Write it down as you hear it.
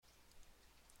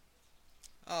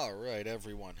Alright,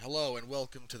 everyone. Hello and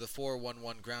welcome to the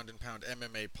 411 Ground and Pound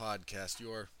MMA podcast,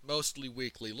 your mostly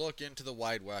weekly look into the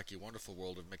wide, wacky, wonderful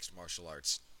world of mixed martial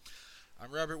arts.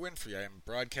 I'm Robert Winfrey. I am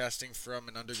broadcasting from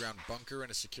an underground bunker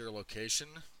in a secure location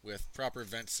with proper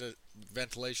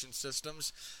ventilation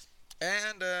systems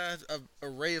and an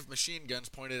array of machine guns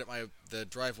pointed at the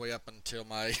driveway up until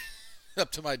my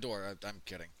up to my door. I'm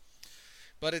kidding.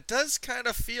 But it does kind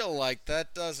of feel like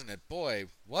that, doesn't it? Boy,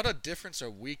 what a difference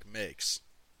a week makes.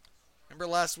 Remember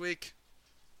last week?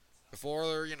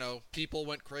 Before, people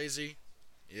went crazy?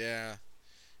 Yeah.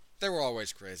 They were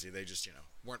always crazy. They just,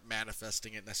 weren't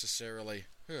manifesting it necessarily.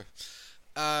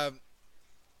 Alright,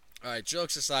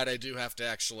 jokes aside, I do have to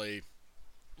actually.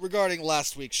 Regarding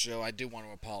last week's show, I do want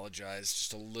to apologize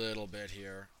just a little bit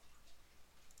here.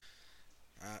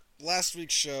 Last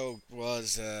week's show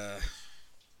was,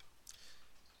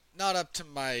 not up to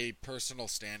my personal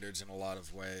standards in a lot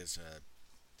of ways.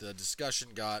 The discussion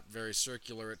got very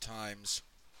circular at times.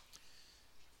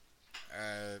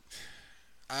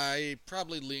 I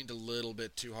probably leaned a little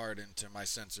bit too hard into my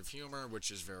sense of humor, which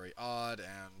is very odd,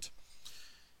 and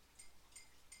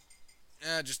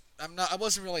I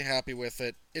wasn't really happy with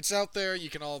it. It's out there.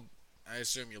 I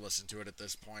assume you listen to it at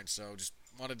this point, so just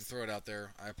wanted to throw it out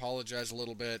there. I apologize a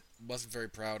little bit. Wasn't very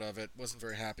proud of it. Wasn't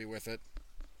very happy with it.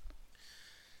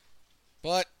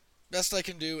 But best I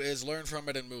can do is learn from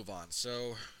it and move on.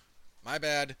 So, my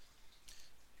bad.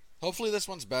 Hopefully this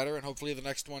one's better, and hopefully the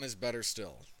next one is better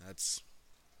still. That's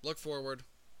look forward,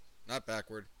 not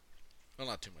backward. Well,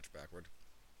 not too much backward.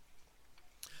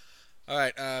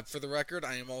 Alright, for the record,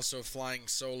 I am also flying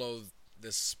solo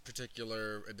this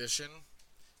particular edition.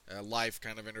 Life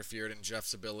kind of interfered in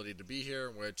Jeff's ability to be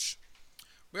here, which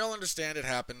we all understand it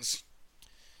happens.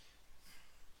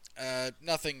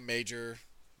 Nothing major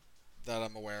that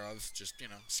I'm aware of, just,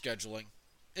 scheduling.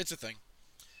 It's a thing.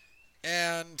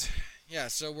 And, yeah,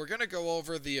 so we're going to go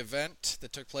over the event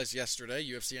that took place yesterday,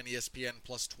 UFC on ESPN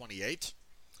plus 28.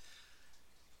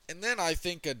 And then I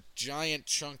think a giant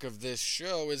chunk of this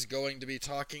show is going to be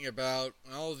talking about,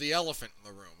 the elephant in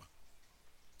the room.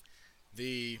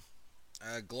 The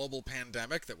global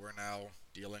pandemic that we're now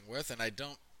dealing with, and I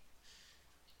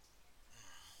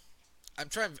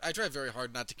try very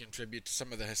hard not to contribute to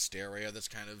some of the hysteria that's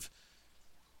kind of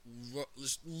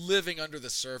living under the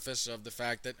surface of the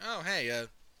fact that,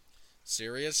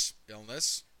 serious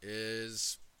illness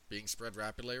is being spread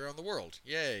rapidly around the world.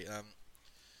 Yay.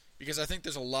 Because I think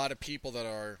there's a lot of people that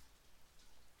are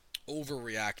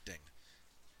overreacting,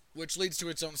 which leads to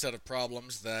its own set of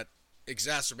problems that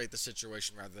exacerbate the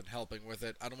situation rather than helping with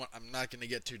it. I'm not going to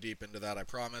get too deep into that, I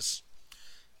promise.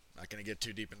 I'm not going to get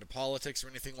too deep into politics or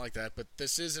anything like that, but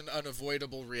this is an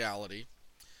unavoidable reality,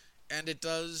 and it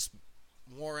does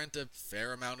warrant a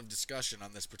fair amount of discussion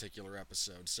on this particular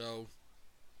episode. So,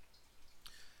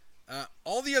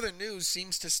 all the other news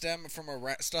seems to stem from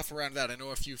stuff around that. I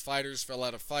know a few fighters fell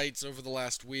out of fights over the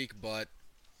last week, but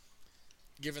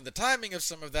given the timing of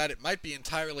some of that, it might be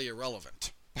entirely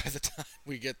irrelevant by the time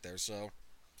we get there. So,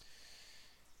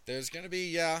 there's going to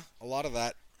be, a lot of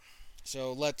that.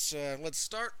 So let's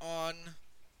start on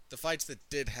the fights that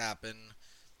did happen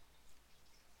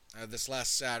this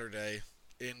last Saturday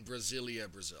in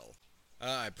Brasilia, Brazil.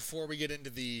 Before we get into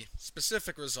the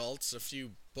specific results, a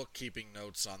few bookkeeping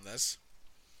notes on this.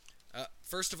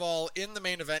 First of all, in the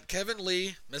main event, Kevin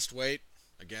Lee missed weight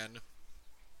again.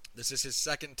 This is his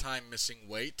second time missing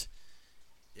weight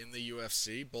in the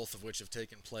UFC, both of which have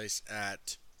taken place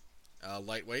at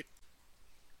lightweight.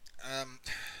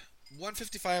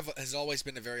 155 has always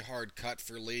been a very hard cut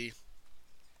for Lee,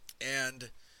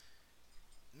 and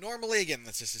normally, again,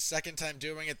 this is his second time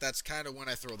doing it. That's kind of when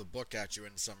I throw the book at you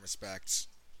in some respects.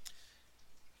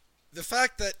 The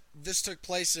fact that this took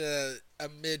place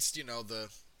amidst, the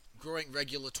growing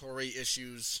regulatory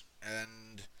issues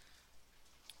and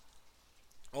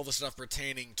all the stuff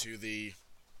pertaining to the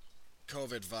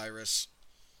COVID virus,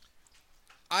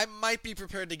 I might be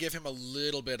prepared to give him a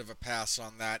little bit of a pass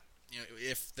on that,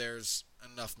 if there's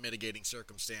enough mitigating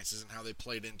circumstances and how they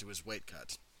played into his weight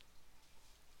cut.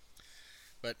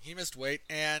 But he missed weight,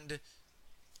 and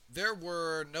there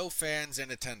were no fans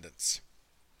in attendance.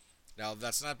 Now,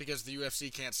 that's not because the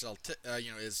UFC can't sell,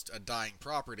 is a dying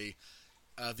property.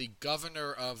 The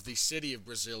governor of the city of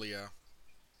Brasilia,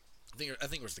 I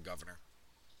think it was the governor.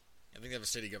 I think they have a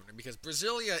city governor, because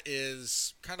Brasilia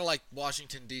is kind of like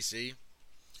Washington, D.C.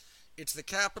 It's the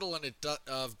capital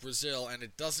of Brazil, and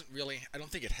it doesn't really, I don't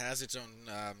think it has its own,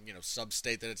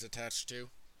 sub-state that it's attached to.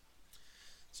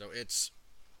 So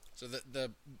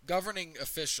the governing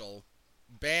official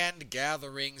banned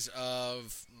gatherings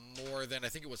of more than, I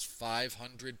think it was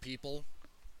 500 people.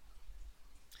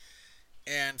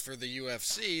 And for the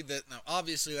UFC, now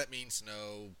obviously that means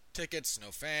no tickets,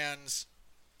 no fans.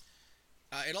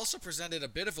 It also presented a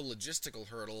bit of a logistical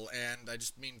hurdle, and I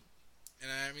mean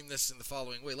this in the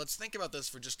following way. Let's think about this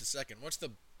for just a second. What's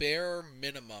the bare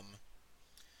minimum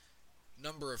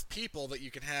number of people that you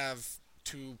can have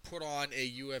to put on a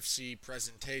UFC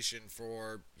presentation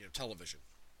for television?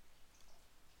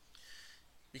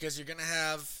 Because you're going to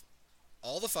have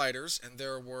all the fighters, and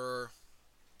there were...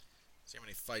 see how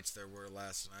many fights there were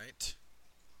last night.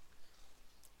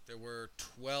 There were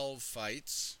 12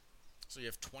 fights. So you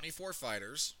have 24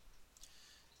 fighters.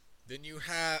 Then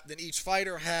each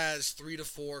fighter has 3 to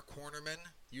 4 cornermen,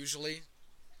 usually.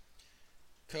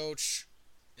 Coach,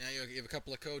 you have a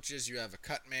couple of coaches. You have a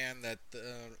cut man that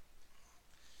the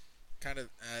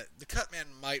cut man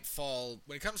might fall,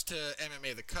 when it comes to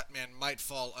MMA, the cut man might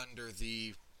fall under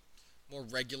the more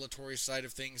regulatory side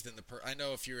of things than I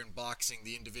know if you're in boxing,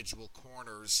 the individual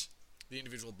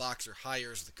boxer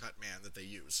hires the cut man that they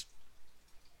use.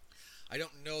 I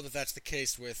don't know that that's the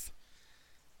case with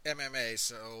MMA,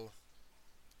 so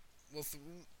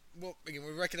again,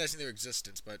 we're recognizing their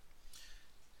existence, but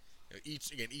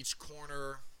each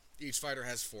fighter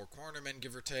has 4 cornermen,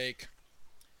 give or take.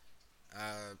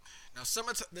 Now,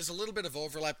 there's a little bit of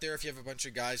overlap there. If you have a bunch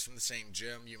of guys from the same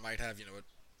gym, you might have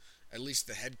at least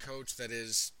the head coach that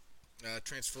is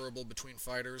transferable between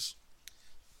fighters.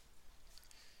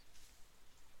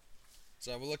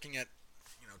 So we're looking at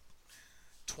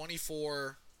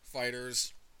 24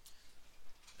 fighters.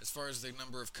 As far as the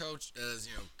number of coaches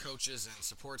and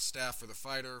support staff for the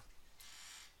fighter,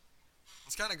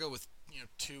 let's kind of go with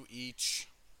 2 each,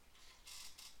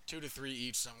 2 to 3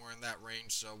 each, somewhere in that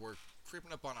range. So we're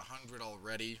creeping up on 100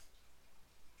 already.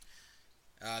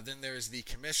 Then there's the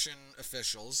commission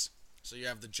officials. So you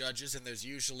have the judges, and there's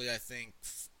usually, I think,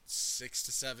 6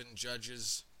 to 7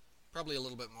 judges, probably a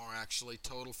little bit more actually,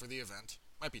 total for the event.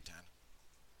 Might be 10.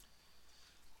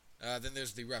 Then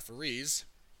there's the referees,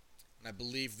 and I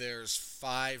believe there's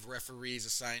 5 referees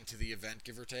assigned to the event,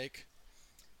 give or take,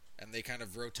 and they kind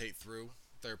of rotate through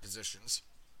their positions.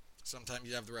 Sometimes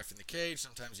you have the ref in the cage,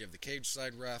 sometimes you have the cage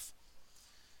side ref.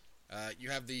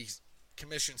 You have the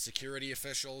commission security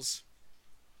officials.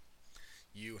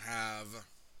 You have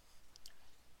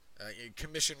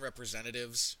commission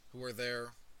representatives who are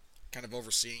there kind of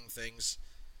overseeing things.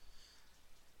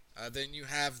 Then you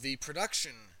have the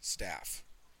production staff.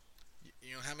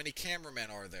 How many cameramen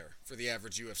are there for the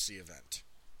average UFC event?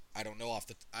 I don't know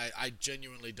I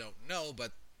genuinely don't know,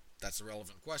 but that's a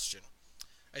relevant question.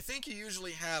 I think you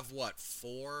usually have,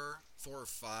 4 or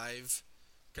 5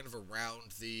 kind of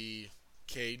around the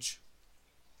cage.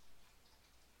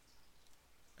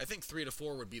 I think 3 to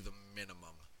 4 would be the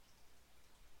minimum.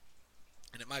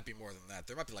 And it might be more than that.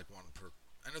 There might be like 1 per...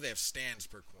 I know they have stands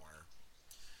per corner.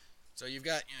 So you've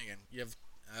got, you have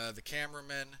the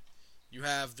cameramen. You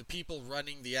have the people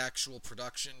running the actual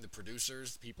production, the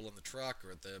producers, the people in the truck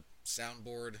or at the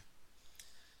soundboard.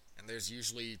 And there's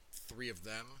usually 3 of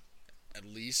them, at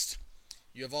least.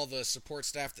 You have all the support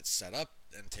staff that set up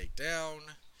and take down.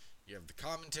 You have the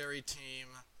commentary team.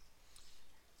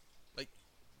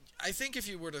 I think if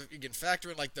you were to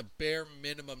factor in the bare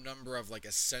minimum number of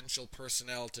essential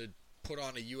personnel to put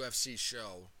on a UFC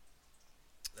show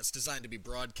that's designed to be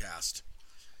broadcast,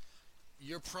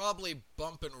 you're probably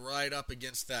bumping right up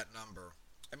against that number.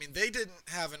 I mean, they didn't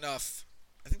have enough.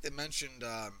 I think they mentioned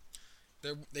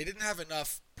they didn't have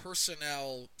enough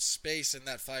personnel space in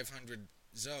that 500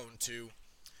 zone to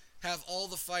have all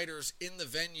the fighters in the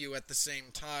venue at the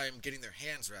same time getting their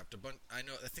hands wrapped.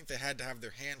 I think they had to have their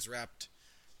hands wrapped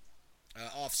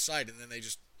off-site, and then they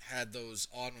just had those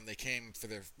on when they came to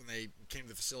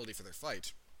the facility for their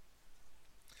fight.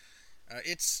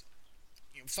 It's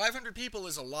 500 people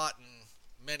is a lot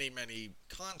in many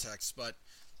contexts, but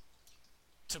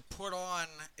to put on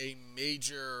a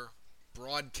major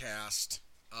broadcast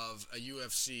of a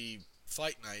UFC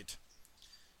fight night,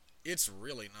 it's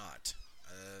really not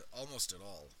almost at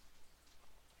all.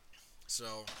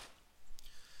 So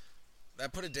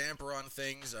that put a damper on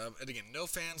things. And again, no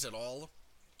fans at all,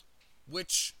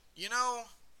 which,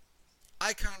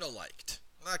 I kind of liked.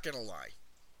 Not going to lie.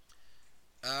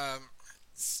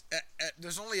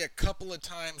 There's only a couple of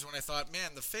times when I thought,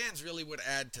 man, the fans really would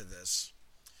add to this.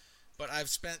 But I've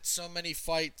spent so many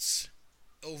fights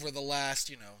over the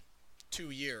last, 2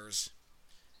 years.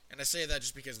 And I say that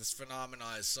just because this phenomena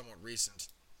is somewhat recent.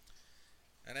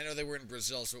 And I know they were in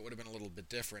Brazil, so it would have been a little bit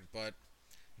different, but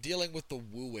dealing with the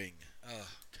wooing.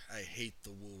 I hate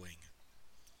the wooing.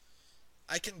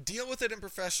 I can deal with it in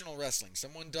professional wrestling.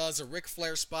 Someone does a Ric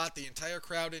Flair spot, the entire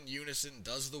crowd in unison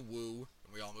does the woo,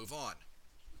 and we all move on.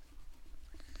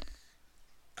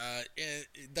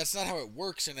 That's not how it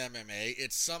works in MMA.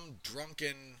 It's some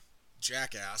drunken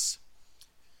jackass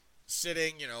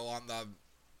sitting, on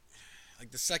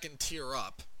the second tier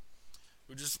up,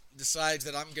 who just decides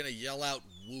that I'm gonna yell out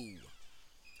 "woo,"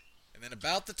 and then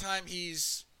about the time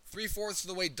he's three-fourths of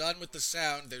the way done with the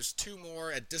sound, there's two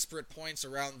more at disparate points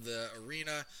around the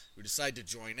arena who decide to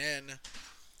join in,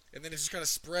 and then it just kind of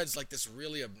spreads like this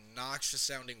really obnoxious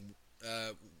sounding,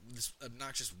 this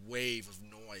obnoxious wave of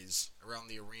noise around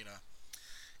the arena.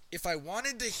 If I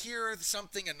wanted to hear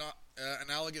something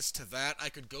analogous to that, I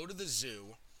could go to the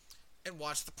zoo and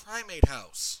watch the Primate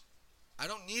House. I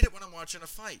don't need it when I'm watching a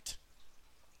fight.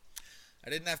 I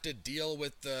didn't have to deal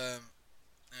with the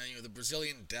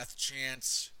Brazilian death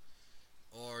chants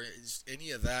or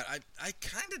any of that. I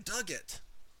kind of dug it.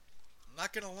 I'm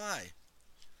not gonna lie.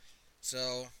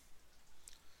 So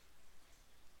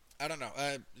I don't know.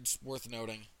 It's worth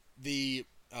noting the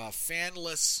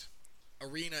fanless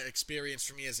arena experience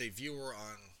for me as a viewer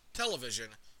on television.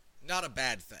 Not a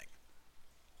bad thing.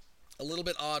 A little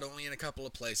bit odd, only in a couple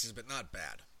of places, but not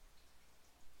bad.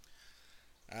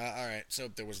 Alright, so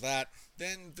there was that.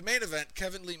 Then the main event,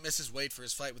 Kevin Lee misses weight for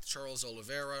his fight with Charles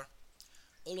Oliveira.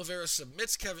 Oliveira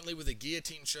submits Kevin Lee with a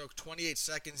guillotine choke 28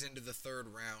 seconds into the third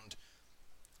round.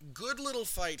 Good little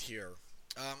fight here.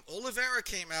 Oliveira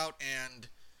came out and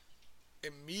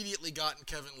immediately got in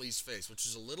Kevin Lee's face, which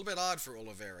is a little bit odd for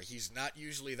Oliveira. He's not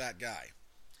usually that guy.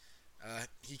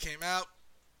 He came out,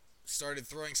 started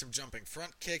throwing some jumping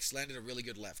front kicks, landed a really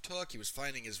good left hook. He was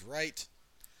finding his right.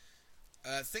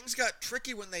 Things got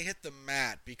tricky when they hit the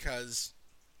mat because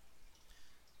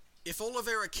if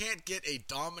Oliveira can't get a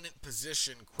dominant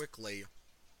position quickly,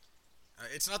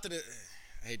 it's not that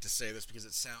I hate to say this because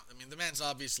the man's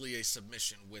obviously a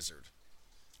submission wizard.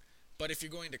 But if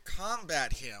you're going to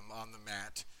combat him on the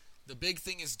mat, the big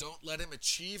thing is don't let him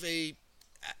achieve a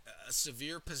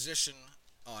severe position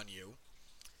on you.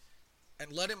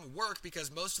 And let him work,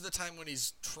 because most of the time when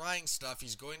he's trying stuff,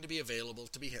 he's going to be available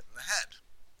to be hit in the head.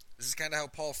 This is kind of how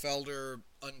Paul Felder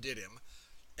undid him.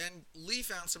 And Lee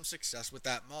found some success with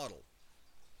that model.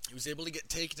 He was able to get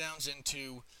takedowns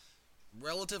into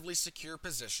relatively secure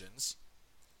positions.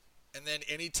 And then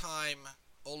anytime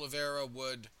Oliveira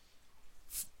would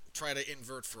try to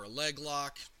invert for a leg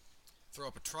lock, throw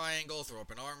up a triangle, throw up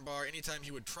an armbar, anytime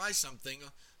he would try something,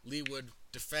 Lee would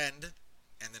defend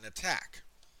and then attack.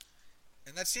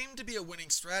 And that seemed to be a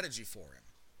winning strategy for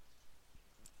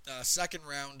him. Second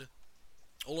round,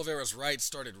 Oliveira's right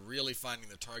started really finding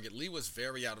the target. Lee was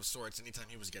very out of sorts anytime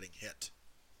he was getting hit.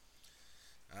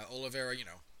 Oliveira,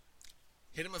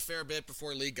 hit him a fair bit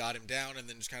before Lee got him down, and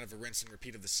then just kind of a rinse and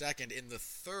repeat of the second. In the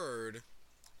third,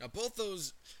 now both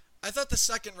those, I thought the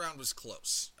second round was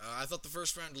close. I thought the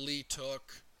first round Lee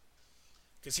took,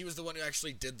 because he was the one who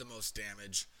actually did the most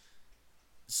damage.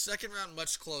 Second round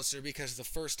much closer because the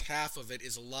first half of it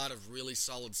is a lot of really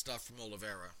solid stuff from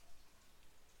Oliveira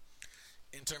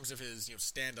in terms of his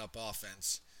stand-up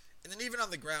offense. And then even on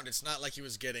the ground, it's not like he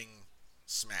was getting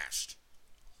smashed.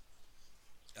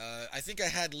 I think I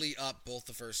had Lee up both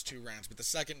the first two rounds, but the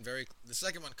second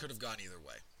one could have gone either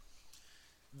way.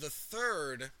 The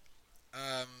third,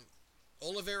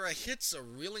 Oliveira hits a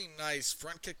really nice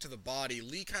front kick to the body.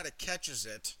 Lee kind of catches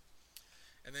it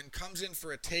and then comes in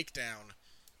for a takedown.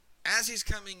 As he's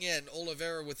coming in,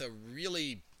 Oliveira, with a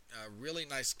really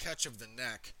nice catch of the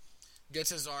neck,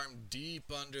 gets his arm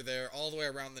deep under there, all the way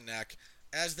around the neck.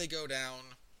 As they go down,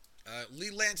 Lee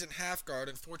lands in half guard.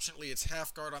 Unfortunately, it's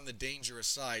half guard on the dangerous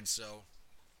side, so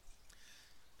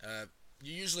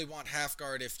you usually want half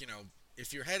guard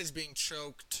if your head is being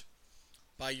choked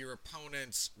by your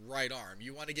opponent's right arm.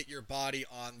 You want to get your body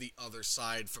on the other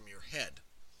side from your head.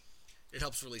 It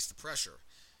helps release the pressure.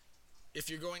 If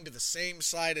you're going to the same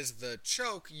side as the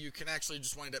choke, you can actually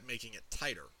just wind up making it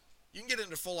tighter. You can get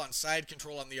into full-on side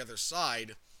control on the other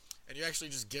side, and you're actually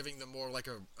just giving them more like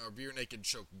a rear naked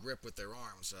choke grip with their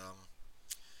arms.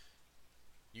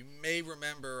 You may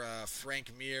remember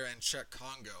Frank Mir and Chuck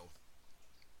Congo.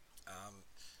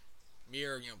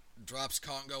 Mir, drops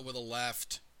Congo with a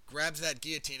left, grabs that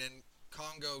guillotine, and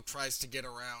Congo tries to get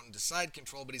around to side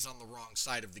control, but he's on the wrong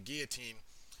side of the guillotine.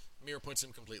 Mir puts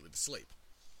him completely to sleep.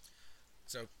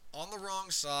 So, on the wrong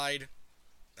side,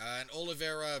 and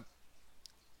Oliveira,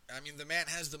 the man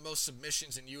has the most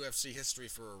submissions in UFC history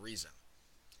for a reason.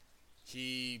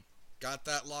 He got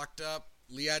that locked up.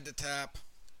 Lee had to tap.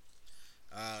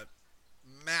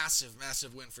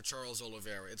 Massive win for Charles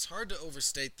Oliveira. It's hard to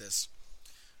overstate this.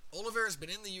 Oliveira's been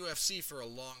in the UFC for a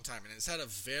long time and has had a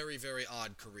very, very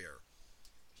odd career.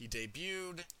 He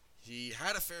debuted. He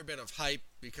had a fair bit of hype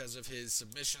because of his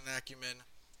submission acumen.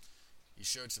 He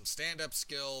showed some stand-up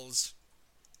skills.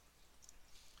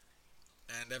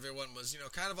 and everyone was,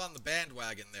 kind of on the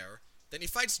bandwagon there. Then he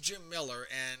fights Jim Miller,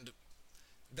 and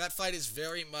that fight is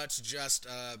very much just,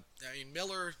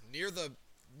 Miller near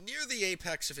the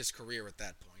apex of his career at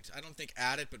that point. I don't think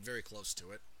at it, but very close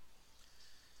to it.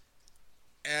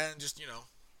 And just,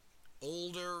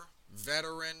 older,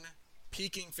 veteran,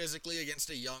 peaking physically against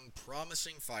a young,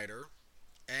 promising fighter,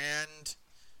 and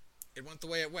it went the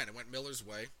way it went. It went Miller's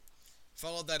way.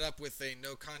 Followed that up with a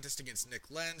no contest against Nick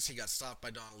Lenz. He got stopped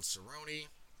by Donald Cerrone.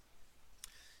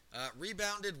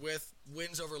 Rebounded with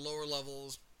wins over lower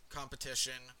levels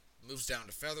competition. Moves down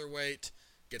to featherweight.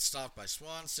 Gets stopped by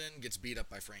Swanson. Gets beat up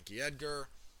by Frankie Edgar.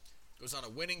 Goes on a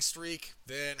winning streak.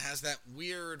 Then has that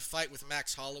weird fight with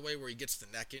Max Holloway where he gets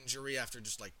the neck injury after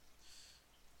just like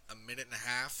a minute and a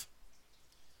half.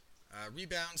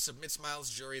 Rebounds, submits Miles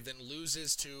Jury, then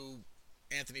loses to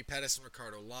Anthony Pettis and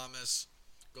Ricardo Lamas.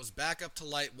 Goes back up to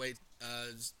lightweight,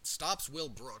 stops Will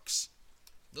Brooks.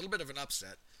 A little bit of an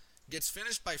upset. Gets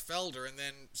finished by Felder, and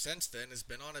then since then has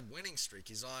been on a winning streak.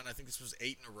 He's on, I think this was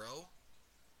 8 in a row.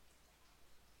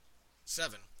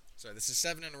 7. Sorry, this is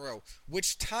 7 in a row.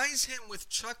 Which ties him with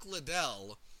Chuck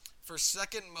Liddell for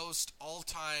second most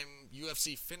all-time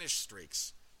UFC finish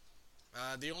streaks.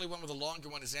 The only one with a longer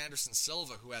one is Anderson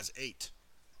Silva, who has 8.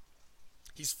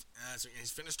 He's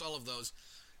finished all of those.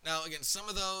 Now, again, some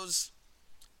of those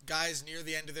guys near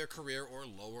the end of their career or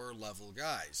lower-level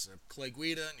guys. Clay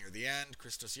Guida, near the end.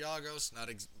 Christos Giagos, not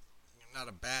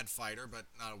a bad fighter, but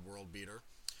not a world beater.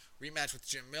 Rematch with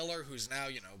Jim Miller, who's now,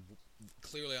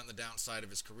 clearly on the downside of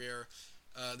his career.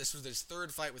 This was his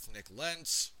third fight with Nick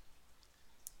Lentz,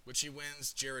 which he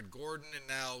wins. Jared Gordon, and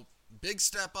now big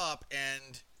step up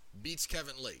and beats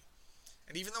Kevin Lee.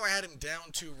 And even though I had him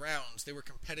down 2 rounds, they were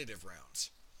competitive rounds.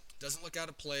 Doesn't look out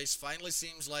of place. Finally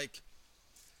seems like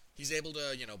he's able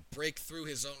to, break through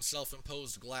his own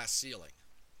self-imposed glass ceiling.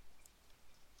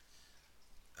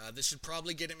 This should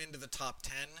probably get him into the top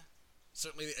 10.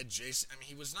 Certainly adjacent.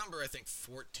 He was number, I think,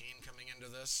 14 coming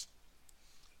into this.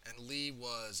 And Lee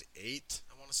was 8,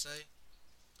 I want to say.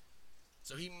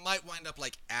 So he might wind up,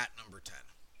 at number 10.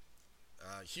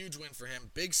 Huge win for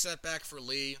him. Big setback for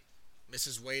Lee.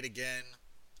 Misses weight again.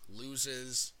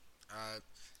 Loses.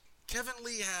 Kevin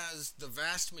Lee has the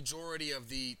vast majority of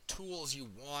the tools you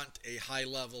want a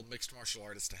high-level mixed martial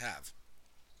artist to have.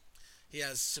 He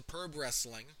has superb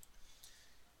wrestling.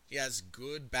 He has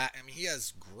good back. He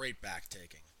has great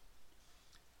back-taking.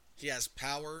 He has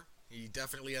power. He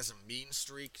definitely has a mean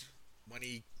streak when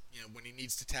he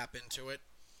needs to tap into it.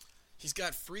 He's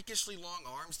got freakishly long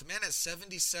arms. The man has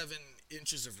 77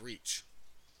 inches of reach.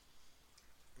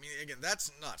 Again,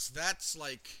 that's nuts. That's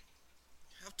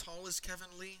how tall is Kevin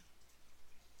Lee?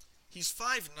 He's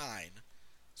 5'9",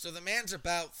 so the man's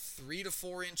about 3 to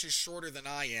 4 inches shorter than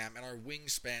I am, and our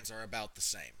wingspans are about the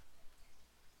same.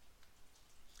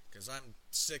 Because I'm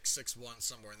 6'1",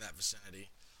 somewhere in that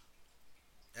vicinity.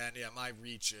 And yeah, my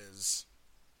reach is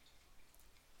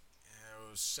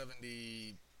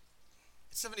 70...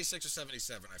 It's 76 or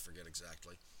 77, I forget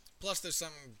exactly. Plus, there's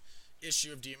some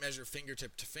issue of do you measure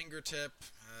fingertip to fingertip?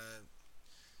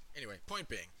 Anyway, point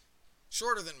being,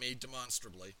 shorter than me,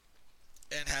 demonstrably,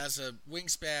 and has a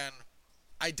wingspan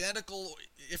identical,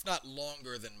 if not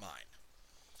longer than mine.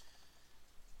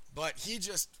 But he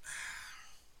just,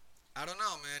 I don't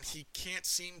know, man. He can't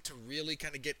seem to really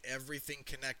kind of get everything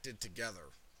connected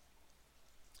together.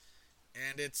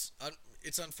 And it's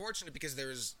unfortunate because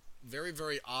there's very,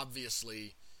 very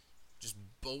obviously just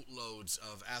boatloads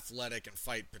of athletic and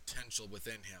fight potential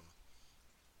within him.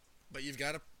 But you've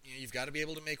got to be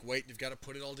able to make weight. You've got to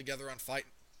put it all together on fight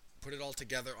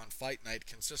night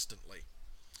consistently.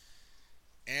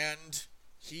 And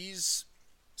he's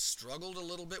struggled a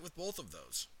little bit with both of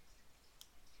those.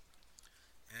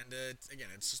 And again,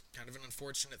 it's just kind of an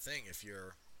unfortunate thing if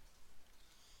you're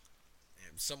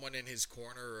someone in his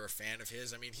corner or a fan of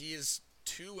his. He is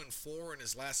 2-4 in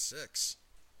his last 6.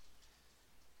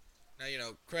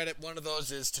 Now, credit, one of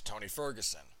those is to Tony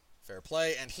Ferguson. Fair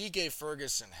play, and he gave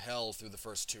Ferguson hell through the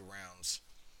first 2 rounds.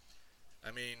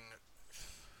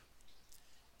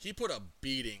 He put a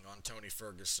beating on Tony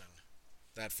Ferguson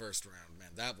that first round. Man,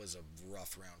 that was a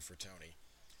rough round for Tony.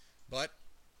 But,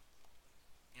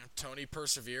 Tony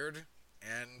persevered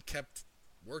and kept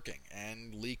working,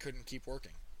 and Lee couldn't keep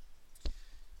working.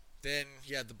 Then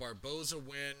he had the Barboza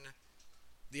win.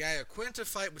 The Iaquinta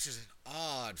fight, which is an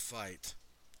odd fight.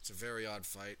 It's a very odd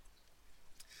fight.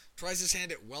 Tries his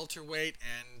hand at welterweight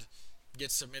and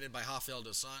gets submitted by Rafael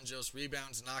dos Anjos.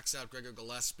 Rebounds, knocks out Gregor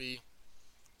Gillespie.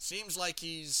 Seems like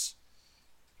he's,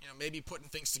 maybe putting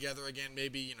things together again.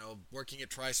 Maybe, working at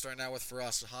TriStar now with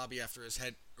Firas Zahabi after his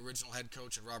original head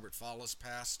coach and Robert Follis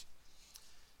passed.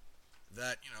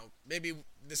 that, maybe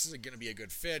this is going to be a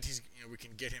good fit. We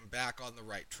can get him back on the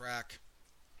right track.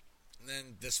 And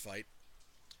then this fight.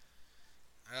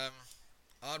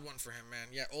 Odd one for him, man.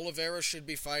 Yeah, Oliveira should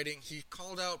be fighting. He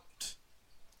called out...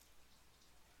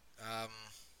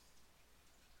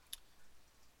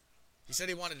 he said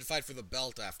he wanted to fight for the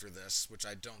belt after this, which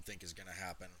I don't think is going to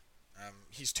happen.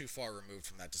 He's too far removed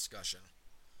from that discussion.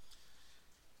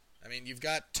 I mean, you've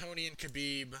got Tony and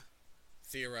Khabib,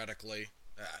 theoretically.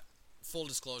 Full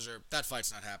disclosure, that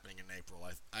fight's not happening in April.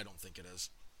 I don't think it is.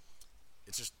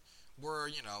 It's just, we're,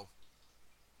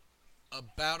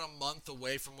 about a month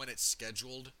away from when it's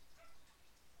scheduled.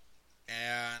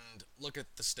 And look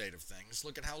at the state of things.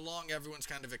 Look at how long everyone's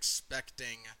kind of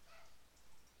expecting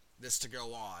this to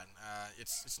go on.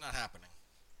 It's not happening.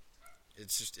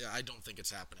 It's just, I don't think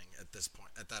it's happening at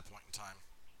that point in time.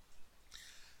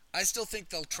 I still think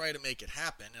they'll try to make it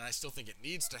happen, and I still think it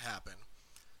needs to happen.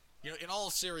 In all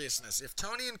seriousness, if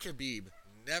Tony and Khabib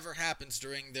never happens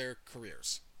during their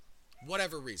careers,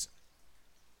 whatever reason,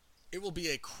 it will be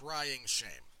a crying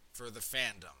shame for the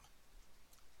fandom.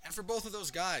 And for both of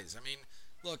those guys. I mean,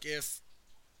 look, if...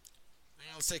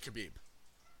 let's say Khabib.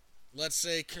 Let's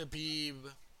say Khabib...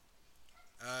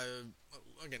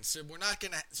 again, so we're not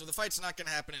gonna... So the fight's not gonna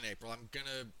happen in April. I'm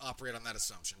gonna operate on that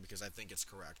assumption because I think it's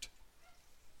correct.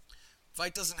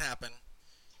 Fight doesn't happen,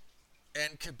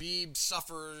 and Khabib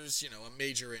suffers, a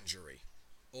major injury,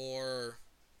 or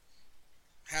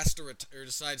has to or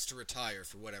decides to retire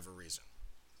for whatever reason.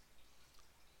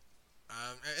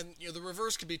 And the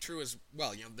reverse could be true as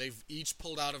well. They've each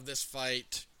pulled out of this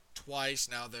fight twice.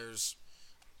 Now there's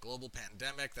global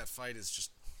pandemic. That fight is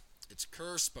just, it's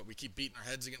cursed, but we keep beating our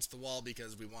heads against the wall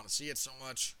because we want to see it so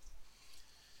much.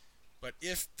 But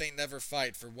if they never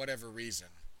fight for whatever reason,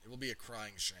 it will be a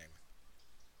crying shame.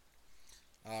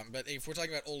 But if we're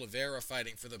talking about Oliveira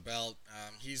fighting for the belt,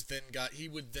 he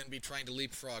would then be trying to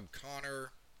leapfrog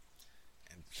Conor,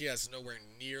 and he has nowhere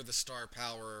near the star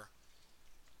power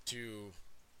to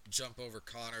jump over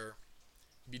Conor.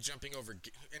 He'd be jumping over,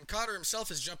 and Conor himself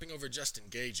is jumping over Justin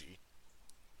Gaethje.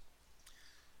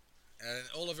 And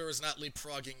Oliveira's not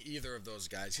leapfrogging either of those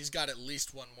guys. He's got at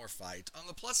least one more fight. On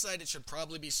the plus side, it should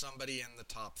probably be somebody in the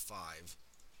top 5.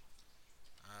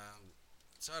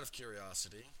 It's out of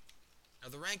curiosity. Now,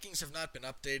 the rankings have not been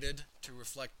updated to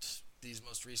reflect these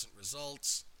most recent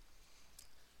results.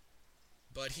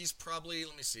 But he's probably,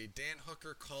 let me see, Dan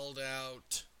Hooker called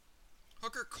out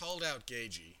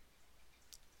Gaethje.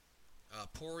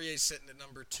 Poirier's sitting at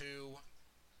number 2.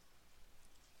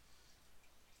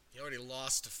 He already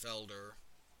lost to Felder.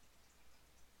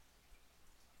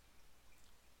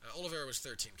 Oliveira was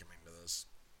 13 coming to this.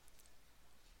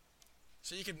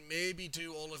 So you could maybe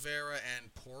do Oliveira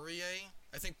and Poirier.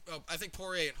 I think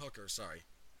Poirier and Hooker, sorry.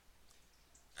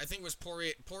 I think it was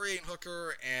Poirier and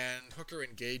Hooker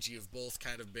and Gaethje have both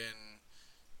kind of been...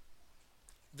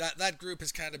 That group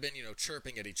has kind of been,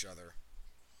 chirping at each other.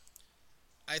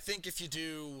 I think if you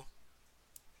do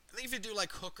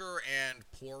like Hooker and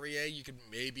Poirier, you could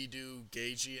maybe do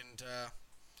Gaethje and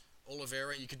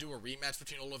Oliveira. You could do a rematch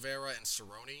between Oliveira and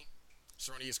Cerrone.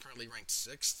 Cerrone is currently ranked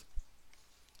 6th.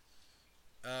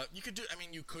 You could do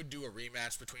a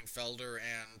rematch between Felder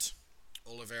and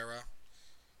Oliveira.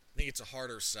 I think it's a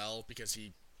harder sell because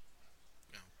he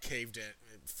caved in.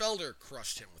 Felder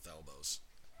crushed him with elbows.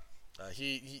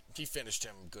 He finished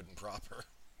him good and proper.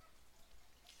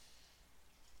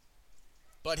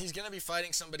 But he's going to be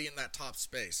fighting somebody in that top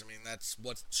space. I mean, that's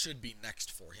what should be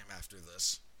next for him after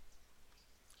this.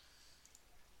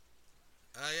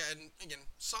 And again,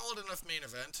 solid enough main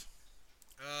event.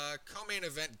 Co-main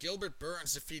event, Gilbert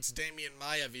Burns defeats Damian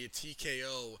Maia via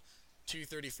TKO,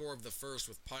 2:34 of the first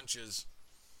with punches.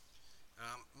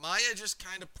 Maia just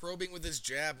kind of probing with his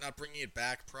jab, not bringing it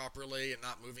back properly and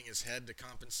not moving his head to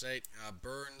compensate.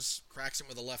 Burns cracks him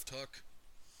with a left hook,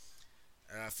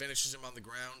 finishes him on the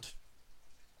ground.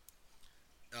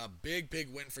 Big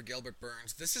win for Gilbert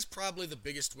Burns. This is probably the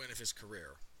biggest win of his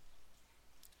career.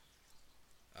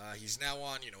 He's now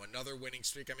on, another winning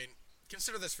streak. I mean,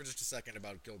 consider this for just a second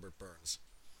about Gilbert Burns.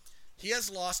 He has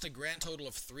lost a grand total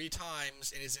of 3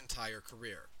 times in his entire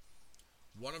career.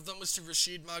 One of them was to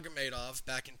Rashid Magomedov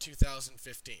back in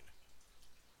 2015.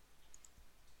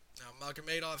 Now,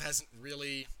 Magomedov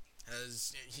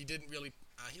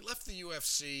he left the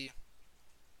UFC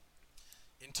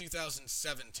in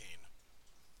 2017.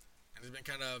 And has been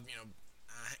kind of,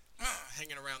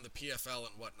 hanging around the PFL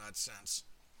and whatnot since.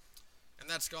 And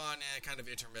that's gone kind of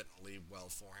intermittently well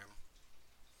for him.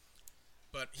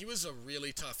 But he was a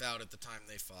really tough out at the time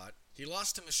they fought. He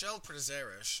lost to Michel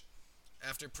Prazeres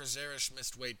after Prazeres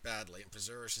missed weight badly, and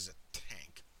Prazeres is a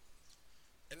tank.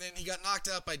 And then he got knocked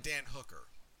out by Dan Hooker,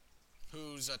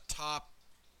 who's a top,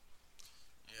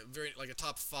 a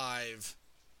top 5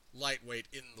 lightweight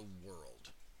in the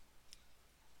world.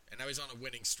 And now he's on a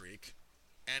winning streak.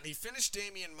 And he finished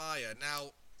Damian Maia.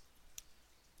 Now,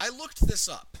 I looked this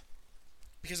up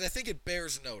because I think it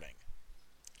bears noting.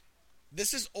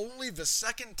 This is only the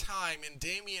second time in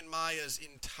Damian Maia's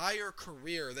entire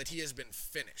career that he has been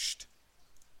finished.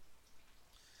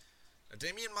 Now,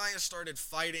 Damian Maia started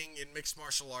fighting in mixed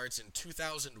martial arts in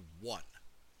 2001.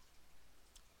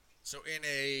 So in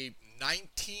a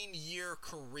 19-year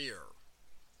career,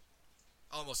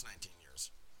 almost 19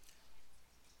 years,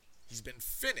 he's been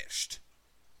finished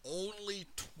only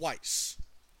twice.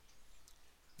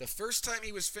 The first time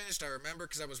he was finished, I remember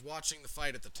because I was watching the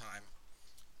fight at the time.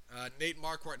 Nate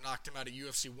Marquardt knocked him out at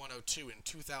UFC 102 in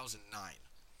 2009.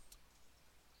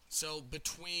 So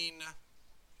between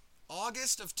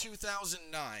August of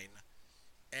 2009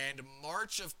 and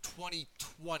March of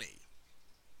 2020,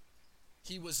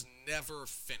 he was never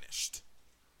finished.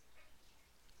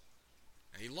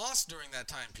 Now, he lost during that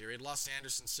time period. Lost to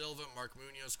Anderson Silva, Mark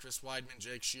Munoz, Chris Weidman,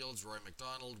 Jake Shields, Roy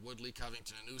McDonald, Woodley,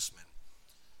 Covington, and Usman.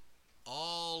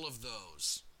 All of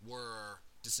those were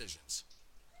decisions.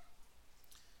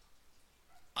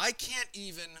 I can't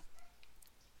even...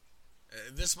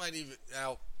 this might even...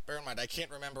 Now, bear in mind, I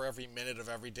can't remember every minute of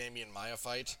every Damian Maia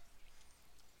fight.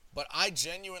 But I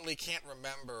genuinely can't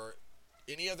remember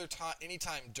any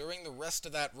time during the rest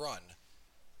of that run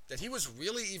that he was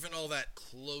really even all that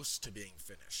close to being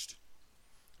finished.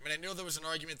 I mean, I know there was an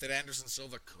argument that Anderson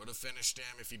Silva could have finished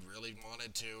him if he'd really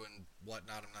wanted to and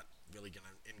whatnot. I'm not really going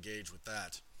to engage with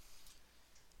that.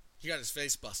 He got his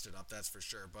face busted up, that's for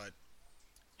sure. But,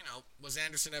 was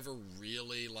Anderson ever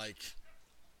really,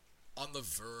 on the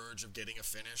verge of getting a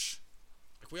finish?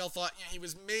 We all thought, he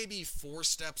was maybe 4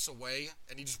 steps away,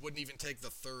 and he just wouldn't even take the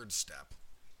 3rd step.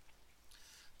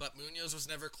 But Munoz was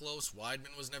never close.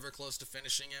 Weidman was never close to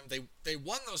finishing him. They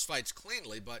won those fights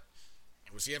cleanly, but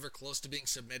was he ever close to being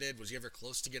submitted? Was he ever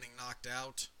close to getting knocked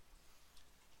out?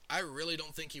 I really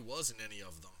don't think he was in any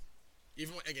of them.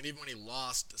 Even when he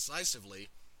lost decisively,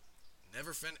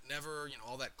 never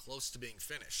all that close to being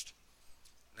finished.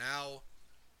 Now,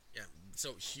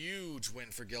 so huge win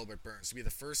for Gilbert Burns to be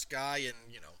the first guy in,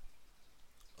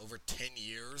 over 10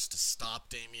 years to stop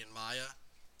Damian Maia.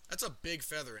 That's a big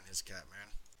feather in his cap, man.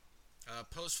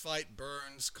 Post-fight,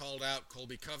 Burns called out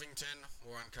Colby Covington.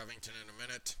 More on Covington in a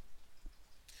minute.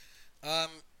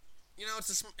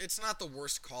 It's not the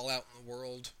worst call-out in the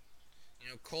world.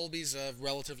 Colby's a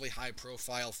relatively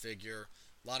high-profile figure.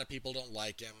 A lot of people don't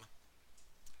like him.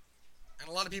 And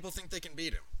a lot of people think they can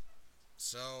beat him.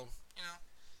 So,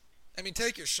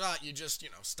 take your shot. You just,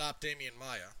 stop Damian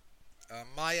Maia.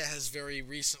 Maia has very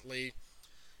recently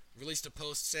released a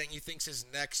post saying he thinks his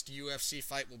next UFC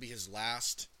fight will be his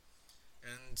last.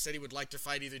 And said he would like to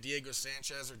fight either Diego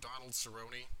Sanchez or Donald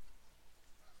Cerrone.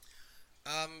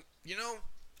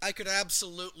 I could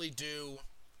absolutely do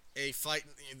a fight.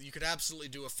 You could absolutely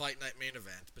do a fight night main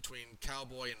event between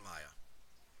Cowboy and Maia.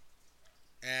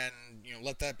 And,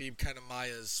 let that be kind of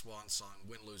Maia's swan song,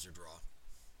 win, lose, or draw.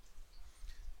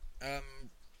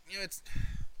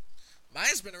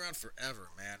 Maia's been around forever,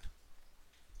 man.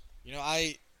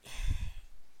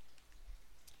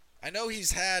 I know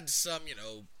he's had some,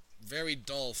 very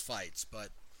dull fights, but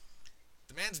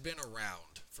the man's been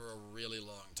around for a really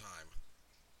long time.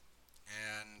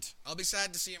 And I'll be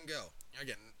sad to see him go.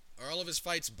 Again, are all of his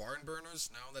fights barn burners?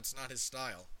 No, that's not his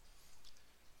style.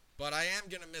 But I am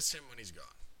going to miss him when he's gone.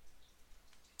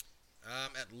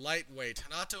 At lightweight,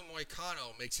 Renato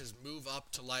Moicano makes his move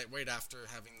up to lightweight after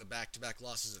having the back-to-back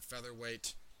losses at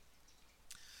featherweight.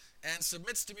 And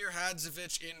submits Damir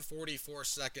Hadzovic in 44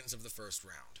 seconds of the first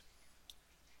round.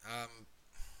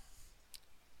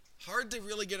 Hard to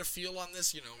really get a feel on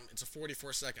this, it's a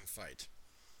 44-second fight.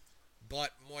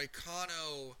 But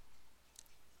Moicano,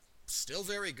 still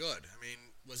very good.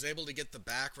 Was able to get the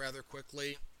back rather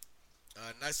quickly.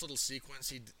 Nice little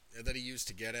sequence that he used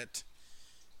to get it.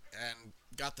 And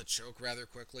got the choke rather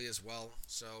quickly as well.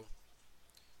 So,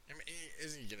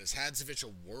 is Hadzovic a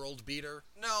world beater?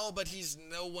 No, but he's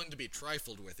no one to be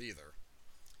trifled with either.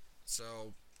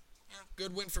 So,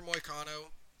 good win for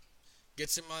Moicano.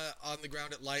 Gets him on the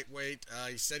ground at lightweight.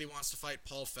 He said he wants to fight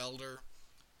Paul Felder.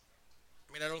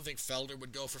 I don't think Felder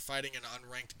would go for fighting an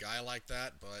unranked guy like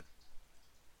that, but,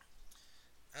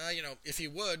 if he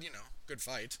would, good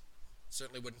fight.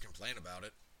 Certainly wouldn't complain about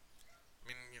it.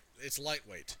 It's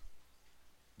lightweight.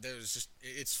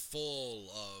 It's full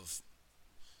of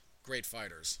great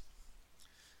fighters.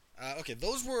 Okay,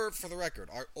 those were, for the record,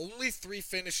 our only 3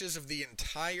 finishes of the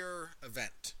entire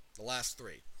event. The last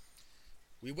 3.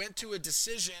 We went to a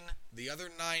decision the other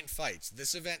 9 fights.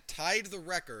 This event tied the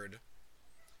record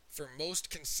for most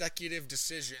consecutive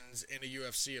decisions in a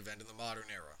UFC event in the modern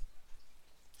era.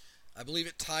 I believe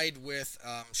it tied with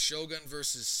Shogun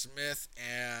versus Smith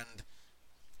and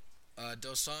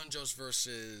Dos Anjos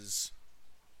versus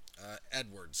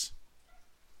Edwards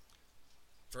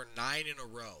for 9 in a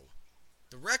row.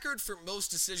 The record for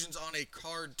most decisions on a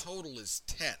card total is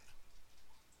 10.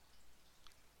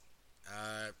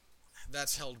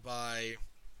 That's held by,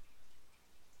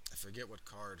 I forget what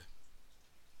card.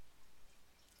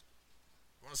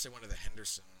 I want to say one of the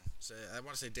Henderson. I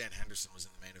want to say Dan Henderson was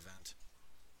in the main event.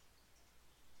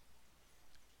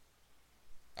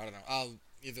 I don't know. I'll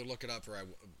either look it up or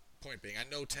point being, I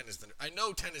know 10 is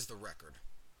the record.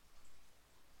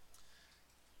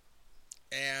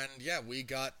 And yeah, we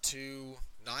got to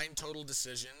 9 total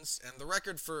decisions, and the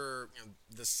record for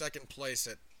the second place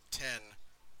at 10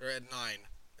 or at 9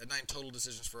 total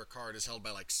decisions for a card is held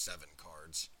by like 7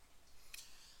 cards.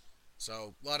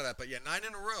 So a lot of that, but yeah, 9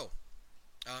 in a row.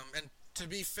 And to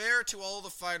be fair to all the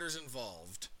fighters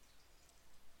involved,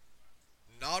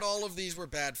 not all of these were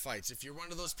bad fights. If you're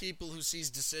one of those people who sees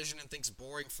decision and thinks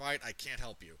boring fight, I can't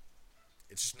help you.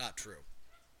 It's just not true.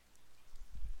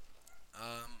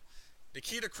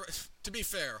 To be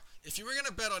fair, if you were going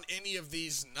to bet on any of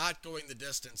these not going the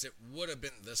distance, it would have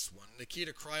been this one.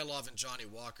 Nikita Krylov and Johnny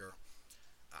Walker.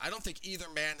 I don't think either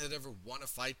man had ever won a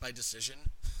fight by decision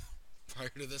prior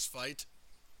to this fight.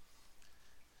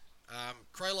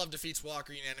 Krylov defeats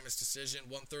Walker unanimous decision,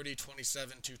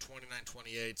 130-27 to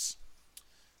 29-28.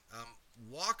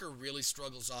 Walker really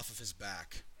struggles off of his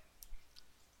back.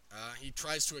 He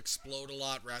tries to explode a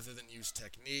lot rather than use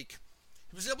technique.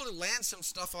 He was able to land some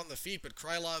stuff on the feet, but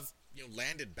Krylov,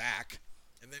 landed back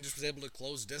and then just was able to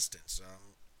close distance.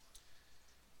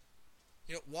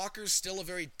 Walker's still a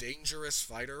very dangerous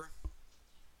fighter.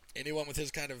 Anyone with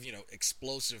his kind of,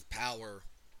 explosive power,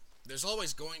 there's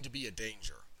always going to be a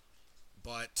danger.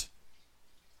 But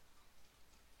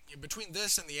between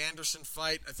this and the Anderson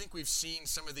fight, I think we've seen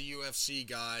some of the UFC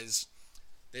guys,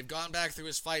 they've gone back through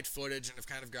his fight footage and have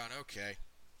kind of gone, okay,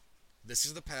 this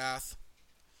is the path.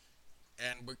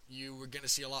 And we're going to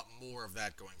see a lot more of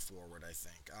that going forward, I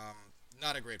think.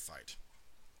 Not a great fight.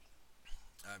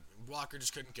 Walker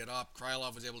just couldn't get up.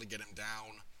 Krylov was able to get him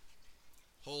down,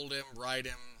 hold him, ride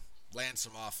him, land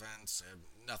some offense.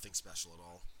 Nothing special at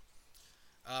all.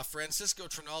 Francisco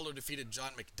Trinaldo defeated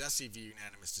John McDessie via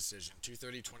unanimous decision,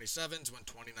 230-27 to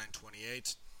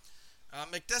 29-28.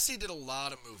 McDessie did a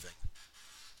lot of moving.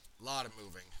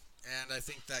 And I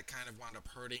think that kind of wound up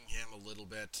hurting him a little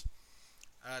bit.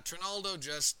 Trinaldo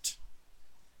just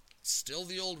still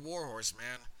the old warhorse,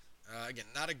 man. Again,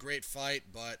 not a great fight,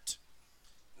 but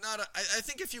I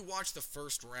think if you watch the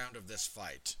first round of this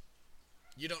fight,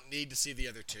 you don't need to see the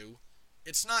other two.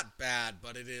 It's not bad,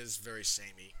 but it is very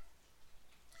samey.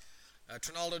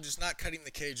 Trinaldo just not cutting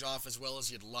the cage off as well as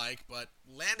you'd like, but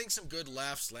landing some good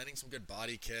lefts, landing some good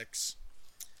body kicks.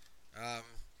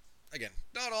 Again,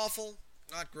 not awful,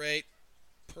 not great,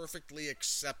 perfectly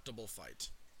acceptable fight.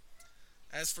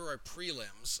 As for our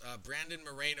prelims, Brandon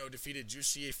Moreno defeated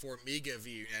Jussier Formiga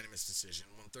via unanimous decision,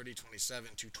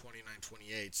 130-27 to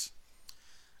 29-28.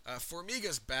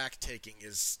 Formiga's back-taking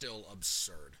is still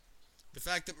absurd. The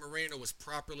fact that Moreno was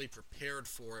properly prepared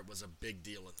for it was a big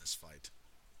deal in this fight.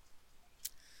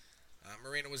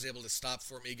 Moreno was able to stop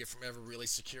Formiga from ever really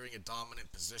securing a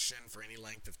dominant position for any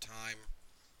length of time,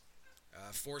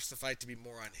 forced the fight to be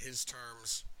more on his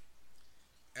terms,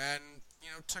 and,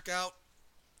 took out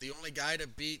the only guy to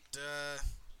beat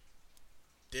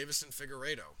Davison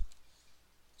Figueiredo.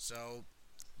 So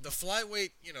the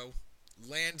flyweight,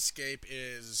 landscape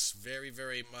is very,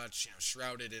 very much,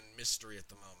 shrouded in mystery at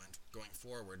the moment going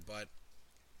forward. But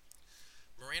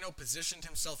Moreno positioned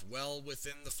himself well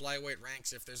within the flyweight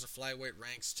ranks, if there's a flyweight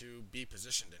ranks to be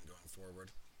positioned in going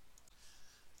forward.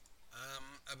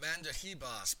 Amanda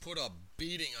Ribas put a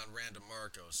beating on Randa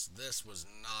Marcos. This was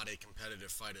not a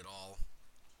competitive fight at all.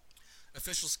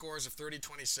 Official scores of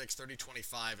 30-26,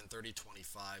 30-25, and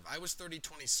 30-25. I was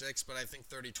 30-26, but I think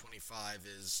 30-25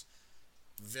 is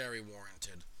very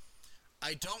warranted.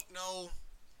 I don't know,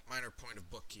 minor point of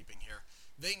bookkeeping here,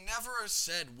 they never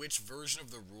said which version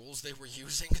of the rules they were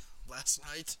using last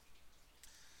night.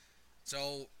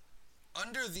 So,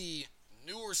 under the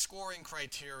newer scoring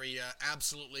criteria,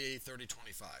 absolutely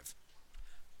 30-25.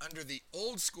 Under the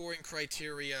old scoring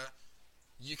criteria,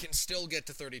 you can still get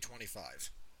to 30-25.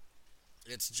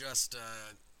 It's just,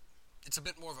 it's a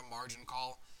bit more of a margin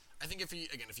call. I think if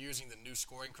you're using the new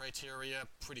scoring criteria,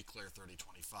 pretty clear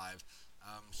 30-25.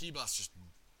 Ribas just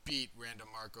beat Random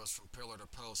Marcos from pillar to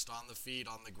post, on the feet,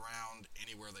 on the ground,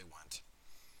 anywhere they went.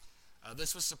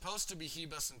 This was supposed to be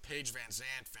Hebus and Paige Van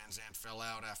Zandt. Van Zandt fell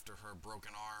out after her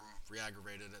broken arm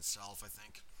re-aggravated itself, I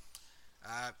think.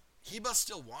 Hebus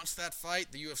still wants that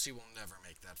fight. The UFC will never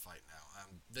make that fight now.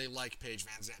 They like Paige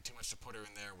Van Zandt too much to put her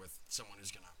in there with someone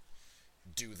who's going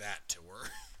to do that to her.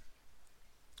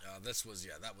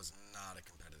 That was not a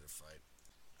competitive fight.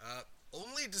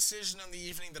 Only decision on the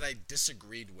evening that I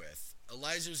disagreed with.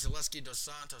 Elizeu Zaleski dos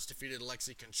Santos defeated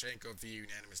Alexei Konchenko via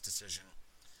unanimous decision.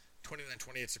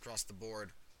 29-28 across the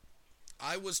board.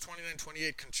 I was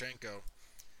 29-28 Konchenko,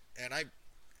 and I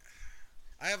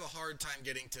have a hard time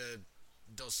getting to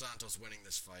Dos Santos winning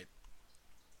this fight.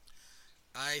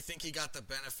 I think he got the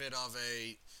benefit of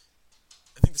I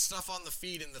think the stuff on the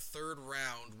feet in the third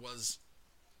round was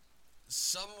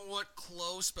somewhat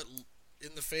close, but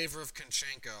in the favor of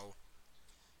Konchenko.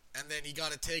 And then he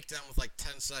got a takedown with like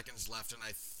 10 seconds left, and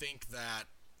I think that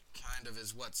kind of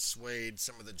is what swayed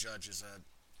some of the judges.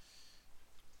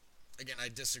 Again, I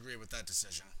disagree with that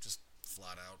decision, just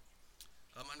flat out.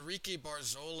 Enrique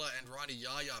Barzola and Ronnie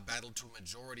Yaya battled to a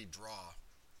majority draw.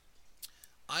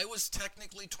 I was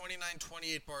technically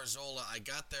 29-28 Barzola. I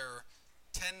got there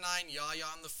 10-9 Yaya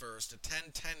on the first, a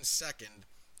 10-10 second,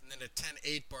 and then a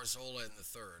 10-8 Barzola in the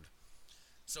third.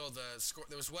 So the score,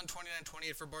 there was one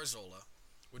 29-28 for Barzola,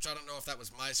 which I don't know if that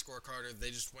was my scorecard or they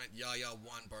just went Yaya 1,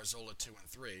 Barzola 2 and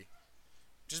 3,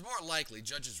 which is more likely.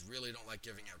 Judges really don't like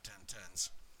giving out 10-10s.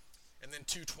 And then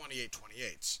two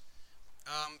 28-28s.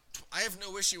 I have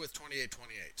no issue with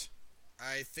 28-28.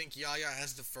 I think Yaya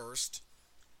has the first.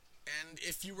 And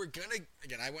if you were going to,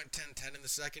 again, I went 10-10 in the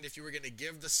second. If you were going to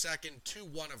give the second to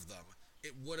one of them,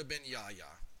 it would have been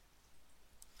Yaya.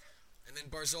 And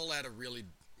then Barzola had a really,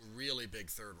 really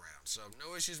big third round. So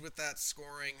no issues with that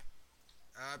scoring.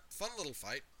 Fun little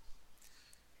fight.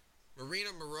 Marina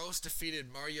Moroz defeated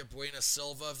Maria Buena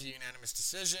Silva via unanimous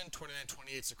decision.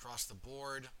 29-28 across the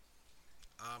board.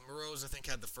 Moroz, I think,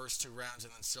 had the first two rounds,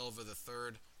 and then Silva the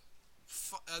third.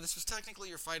 This was technically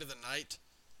your fight of the night,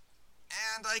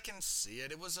 and I can see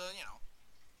it. It was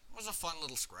a fun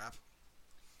little scrap.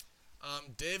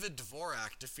 David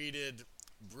Dvorak defeated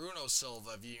Bruno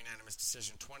Silva via unanimous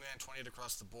decision, 29-28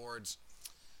 across the boards.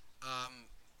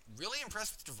 Really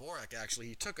impressed with Dvorak, actually.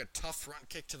 He took a tough front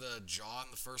kick to the jaw in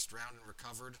the first round and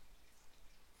recovered.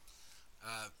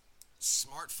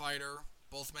 Smart fighter,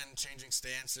 both men changing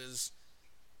stances.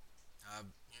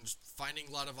 Just finding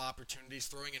a lot of opportunities,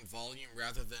 throwing in volume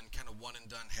rather than kind of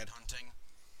one-and-done headhunting.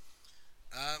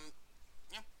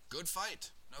 Good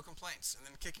fight. No complaints. And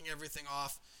then kicking everything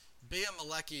off, Bea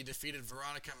Malecki defeated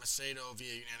Veronica Macedo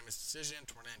via unanimous decision,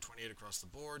 29-28 across the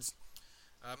boards.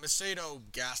 Macedo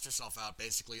gassed herself out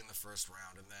basically in the first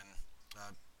round, and then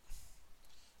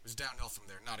it was downhill from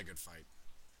there. Not a good fight.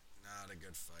 Not a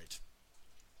good fight.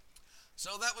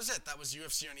 So that was it. That was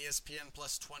UFC on ESPN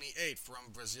Plus 28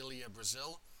 from Brasilia,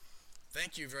 Brazil.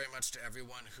 Thank you very much to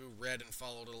everyone who read and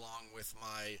followed along with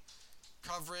my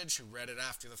coverage, who read it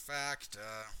after the fact.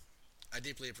 I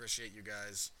deeply appreciate you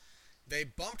guys. They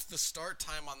bumped the start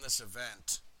time on this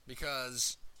event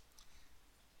because,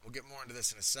 we'll get more into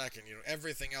this in a second,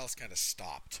 everything else kind of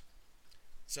stopped.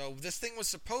 So this thing was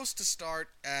supposed to start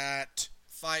at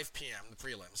 5 p.m., the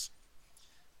prelims,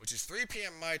 which is 3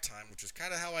 p.m. my time, which is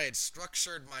kind of how I had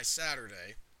structured my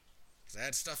Saturday, because I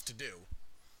had stuff to do.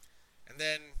 And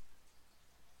then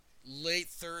late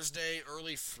Thursday,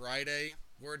 early Friday,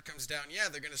 word comes down,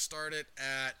 they're going to start it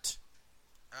at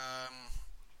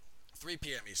 3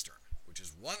 p.m. Eastern, which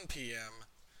is 1 p.m.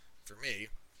 for me,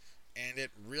 and it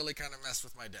really kind of messed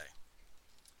with my day.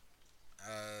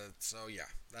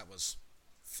 That was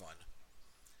fun.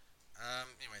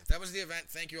 Anyway, that was the event.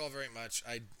 Thank you all very much.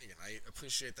 I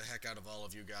appreciate the heck out of all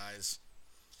of you guys.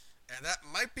 And that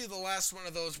might be the last one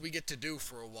of those we get to do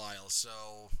for a while,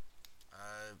 so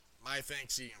my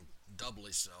thanks even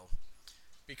doubly so.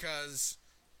 Because,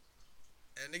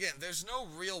 and again, there's no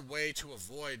real way to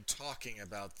avoid talking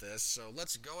about this, so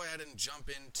let's go ahead and jump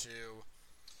into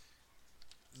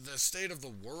the state of the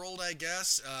world, I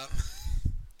guess.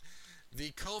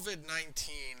 The COVID-19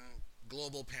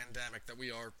 global pandemic that we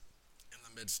are in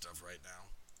the midst of right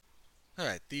now.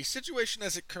 Alright, the situation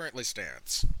as it currently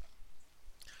stands.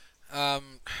 I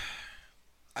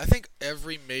think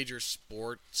every major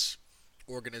sports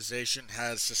organization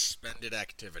has suspended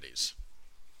activities.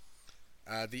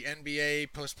 The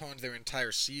NBA postponed their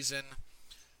entire season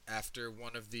after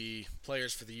one of the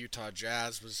players for the Utah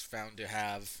Jazz was found to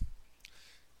have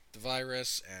the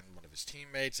virus, and one of his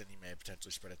teammates, and he may have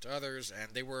potentially spread it to others,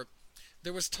 and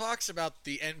there was talks about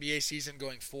the NBA season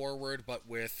going forward, but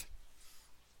with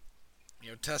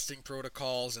testing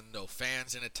protocols and no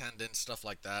fans in attendance, stuff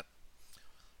like that.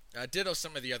 Ditto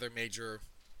some of the other major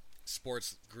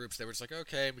sports groups. They were just like,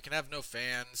 okay, we can have no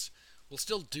fans. We'll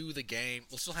still do the game.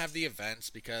 We'll still have the events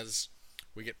because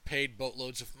we get paid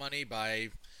boatloads of money by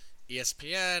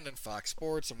ESPN and Fox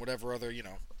Sports and whatever other,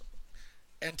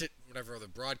 whatever other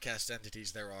broadcast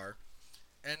entities there are.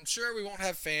 And sure, we won't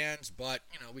have fans, but,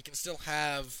 we can still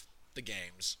have the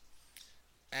games.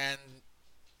 And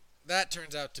that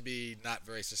turns out to be not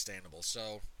very sustainable.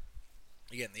 So,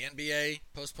 again, the NBA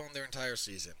postponed their entire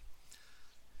season.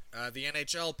 The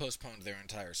NHL postponed their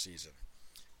entire season.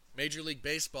 Major League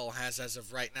Baseball has, as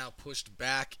of right now, pushed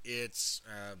back its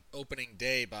opening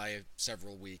day by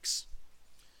several weeks.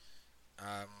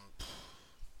 I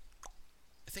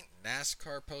think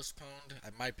NASCAR postponed. I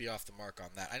might be off the mark on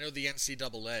that. I know the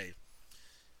NCAA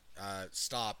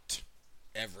stopped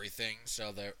everything,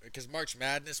 because March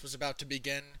Madness was about to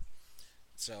begin,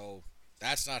 so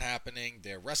that's not happening.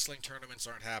 Their wrestling tournaments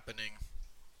aren't happening.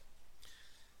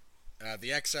 The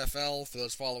XFL, for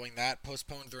those following that,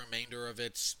 postponed the remainder of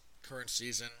its current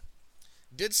season.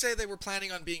 Did say they were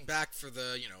planning on being back for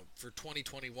for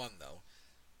 2021 though,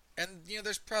 and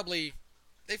they've probably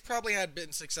had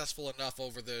been successful enough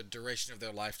over the duration of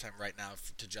their lifetime right now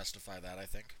to justify that, I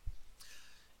think.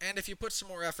 And if you put some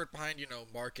more effort behind,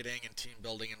 marketing and team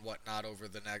building and whatnot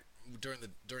during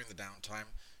the downtime,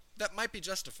 that might be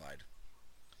justified.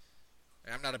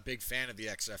 I'm not a big fan of the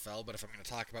XFL, but if I'm going to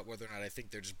talk about whether or not I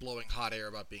think they're just blowing hot air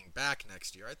about being back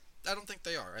next year, I don't think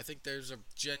they are. I think there's a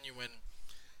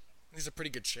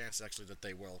pretty good chance, actually, that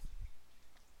they will.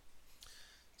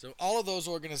 So all of those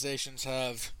organizations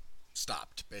have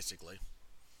stopped, basically.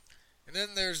 And then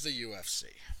there's the UFC,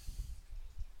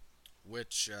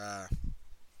 which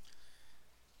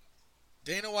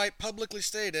Dana White publicly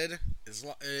stated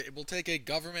it will take a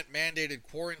government-mandated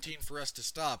quarantine for us to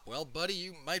stop. Well, buddy,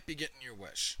 you might be getting your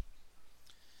wish.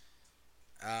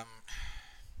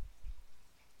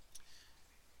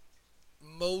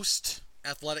 Most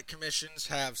athletic commissions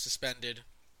have suspended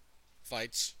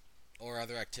fights or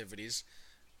other activities.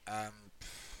 I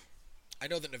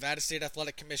know the Nevada State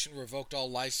Athletic Commission revoked all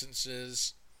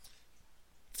licenses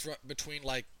between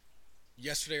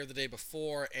yesterday or the day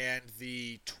before and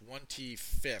the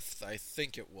 25th, I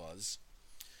think it was,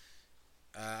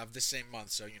 of the same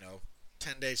month, so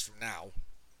 10 days from now,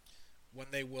 when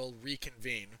they will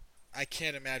reconvene. I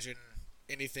can't imagine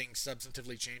anything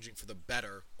substantively changing for the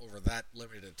better over that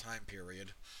limited time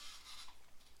period.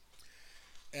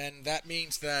 And that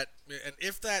means that, and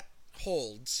if that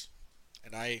holds,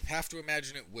 and I have to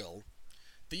imagine it will,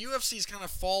 the UFC's kind of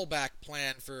fallback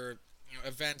plan for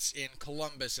events in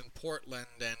Columbus and Portland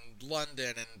and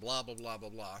London and blah blah blah blah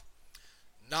blah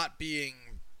not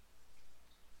being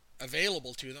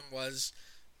available to them was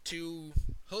to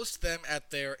host them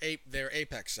at their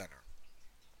Apex Center.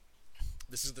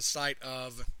 This is the site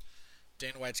of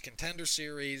Dana White's Contender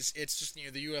Series. It's just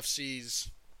the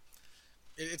UFC's.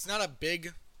 It's not a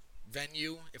big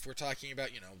venue if we're talking about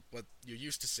what you're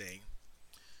used to seeing,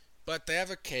 but they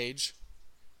have a cage.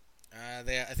 I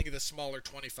think it's a smaller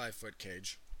 25-foot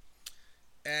cage.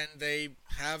 And they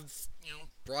have,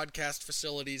 broadcast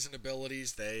facilities and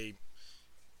abilities.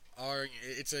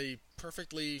 It's a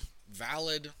perfectly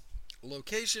valid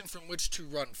location from which to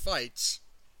run fights.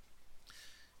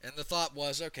 And the thought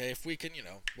was, okay, if we can,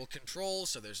 we'll control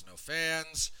so there's no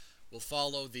fans. We'll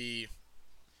follow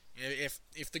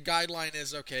if the guideline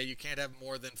is, okay, you can't have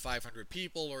more than 500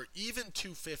 people or even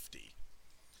 250.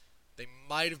 They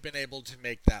might have been able to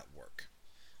make that work.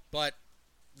 But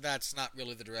that's not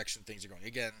really the direction things are going.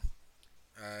 Again,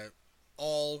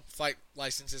 all fight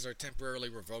licenses are temporarily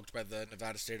revoked by the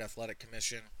Nevada State Athletic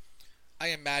Commission. I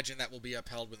imagine that will be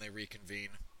upheld when they reconvene.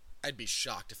 I'd be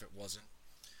shocked if it wasn't.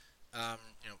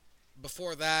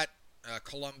 Before that,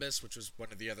 Columbus, which was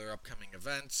one of the other upcoming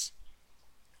events,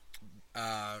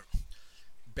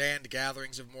 banned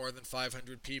gatherings of more than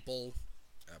 500 people.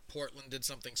 Portland did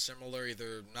something similar,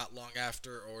 either not long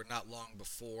after or not long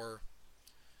before.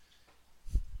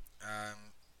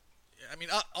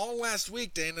 All last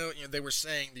week, Dana, they were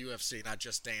saying, the UFC, not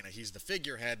just Dana, he's the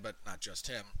figurehead, but not just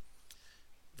him,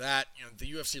 that,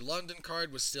 the UFC London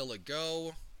card was still a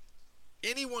go.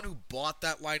 Anyone who bought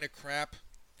that line of crap,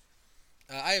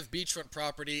 I have beachfront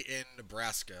property in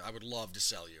Nebraska. I would love to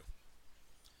sell you.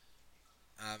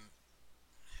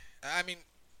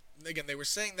 Again, they were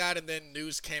saying that, and then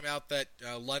news came out that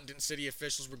London city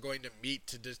officials were going to meet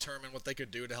to determine what they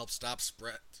could do to help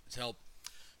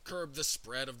curb the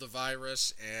spread of the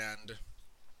virus. And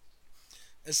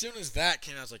as soon as that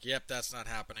came out, I was like, "Yep, that's not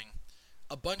happening."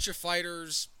 A bunch of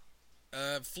fighters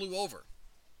flew over.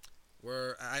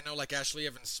 where I know like Ashley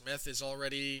Evans Smith was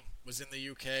in the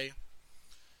UK,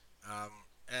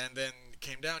 and then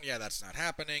came down. Yeah, that's not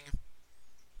happening.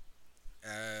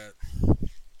 Uh,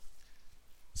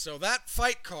 so that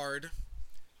fight card,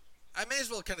 I may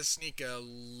as well kind of sneak a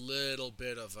little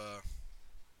bit of a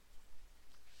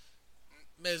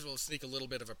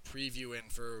preview in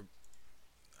for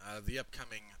the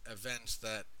upcoming events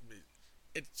that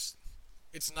it's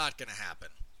not going to happen.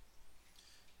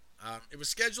 It was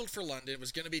scheduled for London. It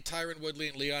was going to be Tyron Woodley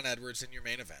and Leon Edwards in your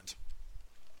main event.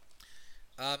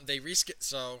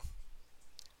 So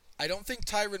I don't think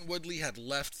Tyron Woodley had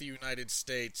left the United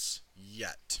States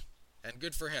yet, and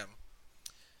good for him,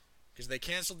 because they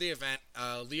canceled the event.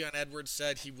 Leon Edwards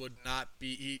said he would not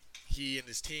be. He and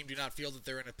his team do not feel that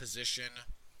they're in a position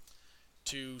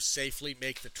to safely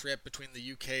make the trip between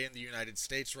the UK and the United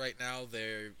States right now.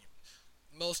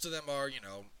 Most of them are,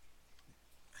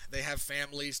 they have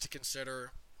families to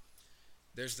consider.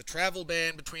 There's the travel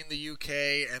ban between the UK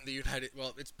and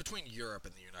it's between Europe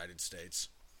and the United States.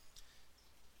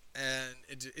 And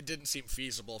it didn't seem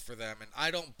feasible for them. And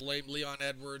I don't blame Leon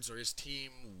Edwards or his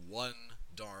team one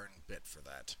darn bit for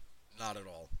that. Not at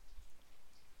all.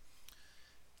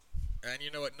 And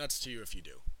you know what? Nuts to you if you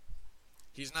do.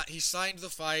 He signed the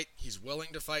fight. He's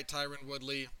willing to fight Tyron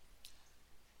Woodley.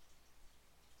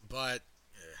 But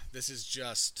this is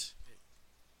just...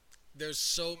 There's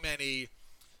so many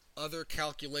other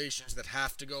calculations that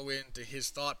have to go into his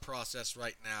thought process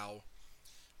right now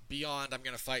beyond I'm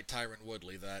going to fight Tyron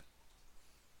Woodley that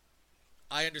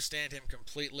I understand him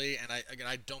completely, and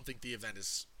I don't think the event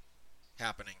is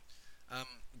happening.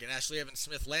 Again, Ashley Evans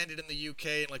Smith landed in the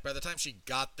UK, and by the time she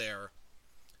got there,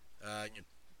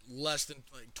 less than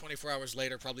 24 hours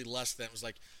later, probably less than, was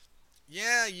like,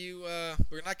 yeah,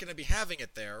 we're not going to be having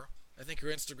it there. I think her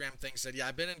Instagram thing said, yeah,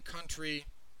 I've been in country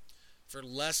for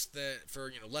less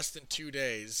than 2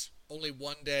 days, only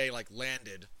one day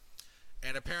landed,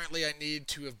 and apparently I need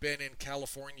to have been in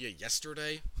California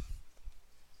yesterday.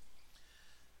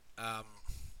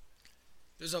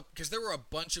 Because there were a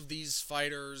bunch of these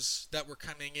fighters that were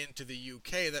coming into the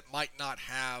UK that might not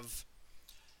have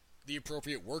the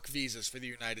appropriate work visas for the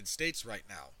United States right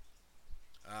now.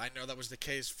 I know that was the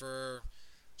case for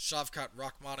Shavkat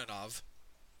Rakhmonov,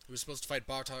 who was supposed to fight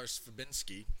Bartosz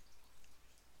Fabinski.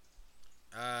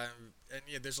 And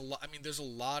yeah, there's a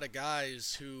lot of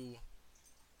guys who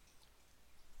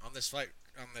on this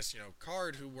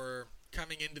card who were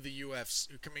coming into the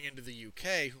UFC, coming into the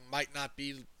UK, who might not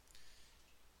be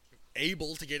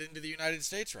able to get into the United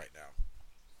States right now.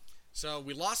 So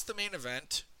we lost the main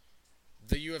event.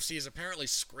 The UFC is apparently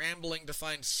scrambling to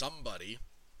find somebody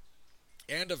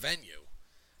and a venue.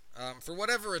 For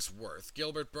whatever it's worth,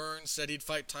 Gilbert Burns said he'd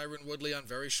fight Tyron Woodley on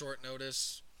very short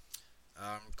notice.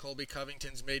 Colby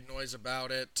Covington's made noise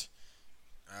about it.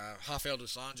 Rafael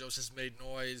dos Anjos has made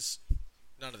noise.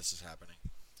 None of this is happening.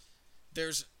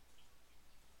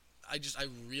 I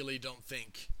really don't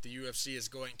think the UFC is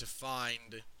going to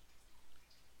find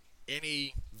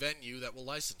any venue that will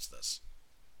license this,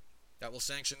 that will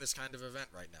sanction this kind of event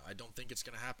right now. I don't think it's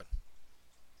going to happen.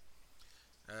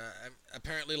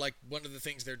 Apparently, one of the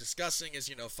things they're discussing is,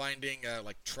 finding,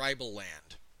 tribal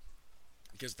land.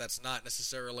 Because that's not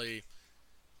necessarily...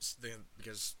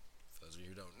 Because, for those of you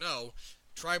who don't know,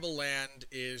 tribal land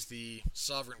is the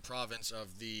sovereign province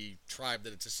of the tribe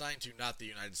that it's assigned to, not the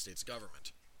United States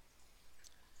government.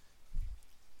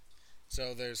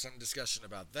 So there's some discussion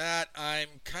about that.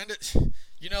 I'm kind of...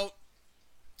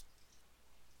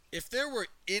 if there were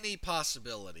any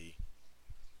possibility...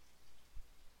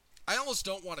 I almost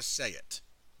don't want to say it,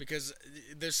 because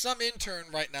there's some intern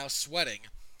right now sweating,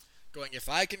 going, if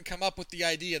I can come up with the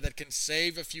idea that can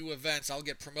save a few events, I'll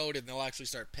get promoted and they'll actually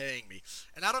start paying me.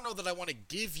 And I don't know that I want to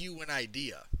give you an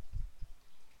idea.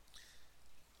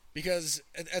 Because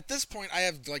at this point, I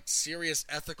have serious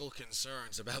ethical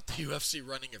concerns about the UFC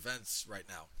running events right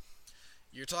now.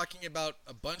 You're talking about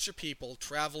a bunch of people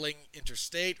traveling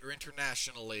interstate or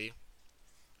internationally,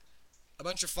 a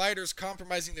bunch of fighters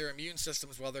compromising their immune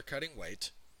systems while they're cutting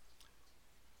weight,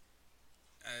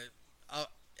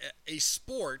 a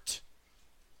sport,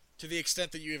 to the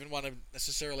extent that you even want to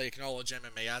necessarily acknowledge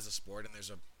MMA as a sport, and there's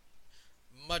a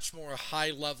much more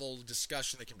high-level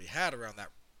discussion that can be had around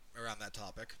that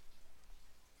topic.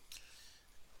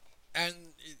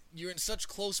 And you're in such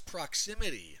close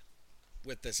proximity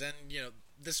with this, and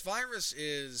this virus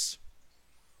is...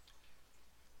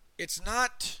 It's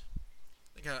not...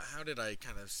 How did I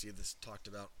kind of see this talked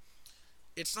about?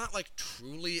 It's not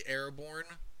truly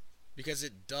airborne, because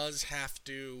it does have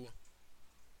to...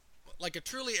 A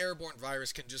truly airborne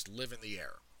virus can just live in the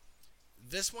air.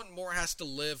 This one more has to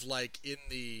live in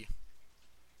the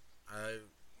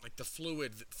like the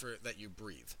fluid that you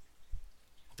breathe.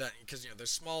 That because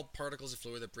there's small particles of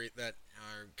fluid that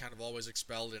are kind of always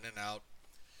expelled in and out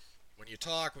when you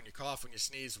talk, when you cough, when you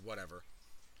sneeze, whatever.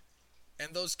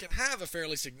 And those can have a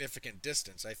fairly significant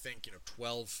distance. I think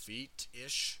 12 feet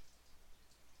ish.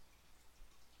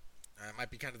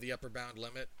 Might be kind of the upper bound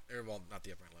limit, or well, not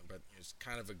the upper bound limit, but it's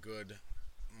kind of a good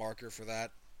marker for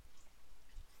that.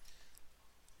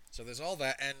 So there's all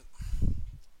that, and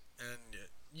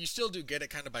you still do get it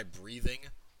kind of by breathing.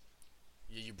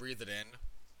 You breathe it in,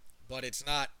 but it's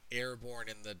not airborne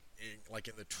in the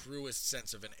truest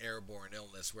sense of an airborne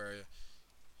illness where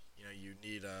you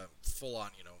need a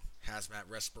full-on hazmat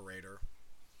respirator.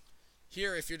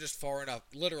 Here, if you're just far enough,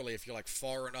 literally, if you're like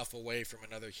far enough away from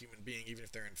another human being, even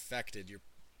if they're infected,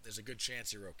 there's a good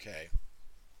chance you're okay.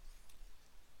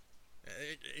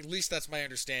 At least that's my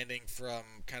understanding from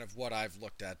kind of what I've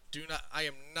looked at. I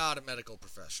am not a medical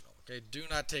professional. Okay, do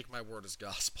not take my word as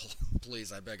gospel,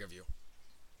 please. I beg of you.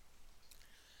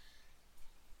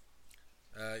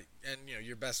 And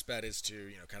your best bet is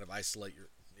to kind of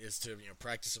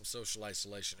practice some social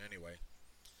isolation anyway.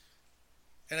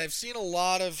 And I've seen a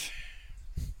lot of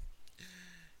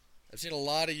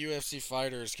UFC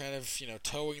fighters kind of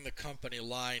towing the company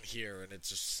line here, and it's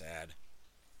just sad.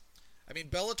 I mean,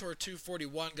 Bellator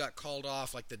 241 got called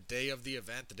off like the day of the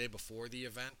event, the day before the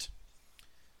event,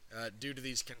 due to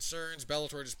these concerns.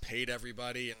 Bellator just paid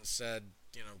everybody and said,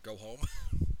 go home.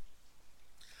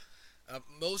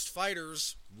 Most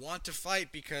fighters want to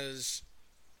fight because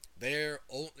they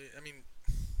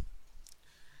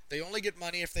only get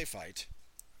money if they fight.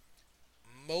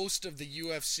 Most of the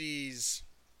UFC's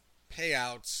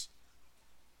payouts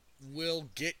will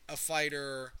get a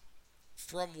fighter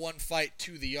from one fight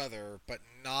to the other, but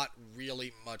not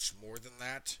really much more than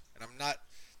that. And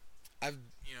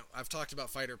I've talked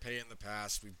about fighter pay in the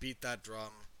past. We've beat that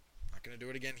drum. Not going to do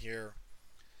it again here.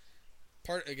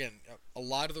 A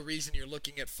lot of the reason you're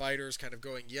looking at fighters kind of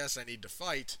going, yes, I need to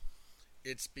fight,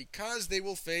 it's because they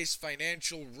will face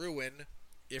financial ruin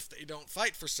if they don't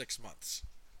fight for 6 months.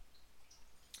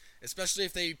 Especially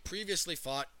if they previously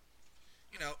fought,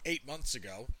 8 months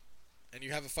ago, and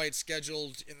you have a fight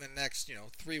scheduled in the next,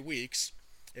 3 weeks.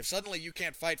 If suddenly you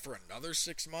can't fight for another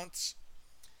 6 months,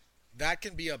 that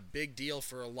can be a big deal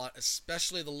for a lot,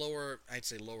 especially the I'd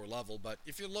say lower level, but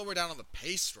if you're lower down on the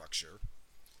pay structure,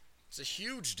 it's a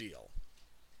huge deal.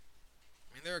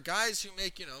 I mean, there are guys who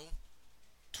make,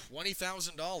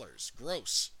 $20,000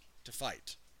 gross to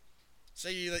fight.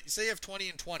 Say you have 20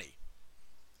 and 20.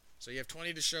 So you have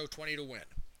 20 to show, 20 to win.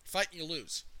 Fight and you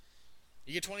lose.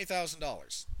 You get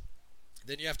 $20,000.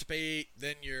 Then you have to pay,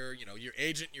 your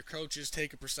agent and your coaches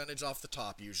take a percentage off the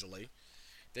top usually.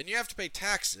 Then you have to pay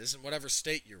taxes in whatever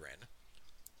state you're in.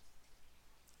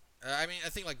 I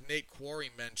think like Nate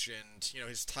Quarry mentioned,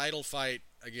 his title fight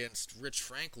against Rich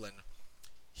Franklin,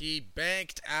 he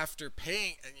banked after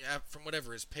paying, from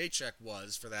whatever his paycheck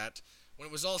was for that. When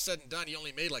it was all said and done, he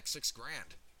only made like $6,000.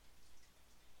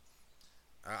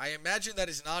 I imagine that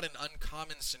is not an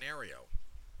uncommon scenario.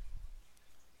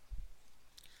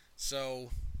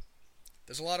 So,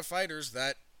 there's a lot of fighters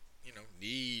that,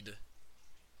 need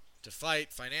to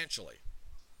fight financially.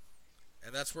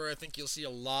 And that's where I think you'll see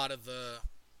a lot of the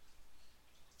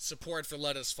support for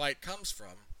Let Us Fight comes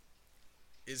from,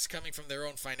 is coming from their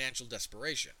own financial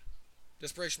desperation.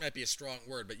 Desperation might be a strong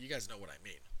word, but you guys know what I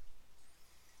mean.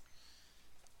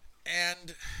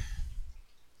 And,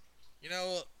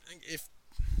 if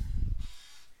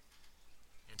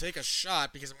you take a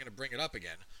shot, because I'm going to bring it up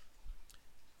again,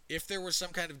 if there was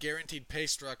some kind of guaranteed pay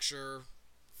structure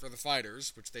for the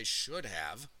fighters, which they should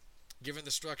have, given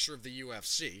the structure of the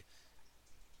UFC,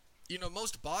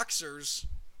 most boxers,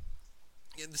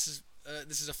 and this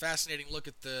is a fascinating look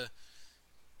at the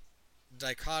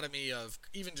dichotomy of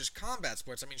even just combat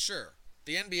sports. I mean, sure,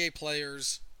 the NBA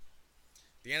players,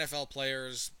 the NFL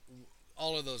players,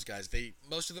 all of those guys,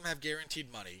 most of them have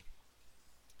guaranteed money,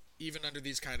 even under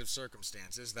these kind of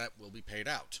circumstances, that will be paid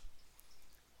out.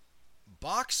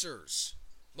 Boxers,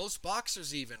 most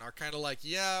boxers even, are kind of like,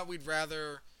 yeah, we'd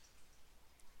rather,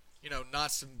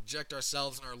 not subject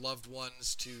ourselves and our loved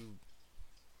ones to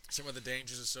some of the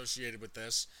dangers associated with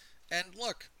this. And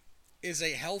look, is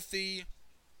a healthy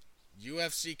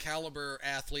UFC caliber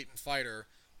athlete and fighter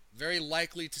very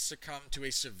likely to succumb to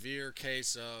a severe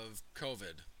case of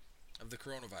COVID, of the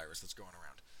coronavirus that's going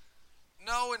around?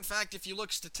 No, in fact, if you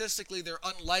look statistically, they're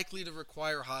unlikely to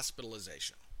require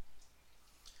hospitalization.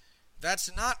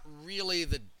 That's not really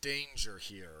the danger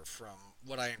here, from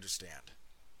what I understand.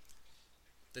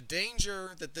 The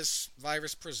danger that this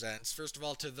virus presents, first of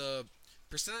all, to the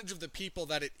percentage of the people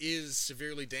that it is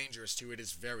severely dangerous to, it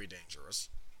is very dangerous.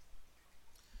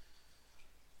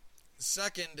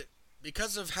 Second,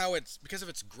 because of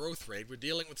its growth rate, we're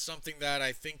dealing with something that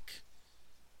I think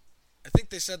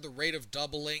they said the rate of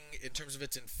doubling in terms of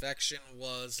its infection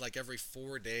was like every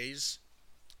 4 days,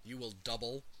 you will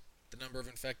double the number of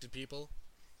infected people.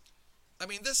 I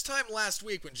mean, this time last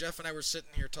week when Jeff and I were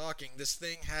sitting here talking, this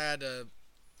thing had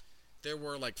there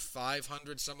were like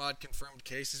 500 some odd confirmed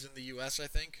cases in the U.S., I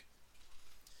think.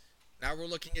 Now we're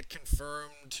looking at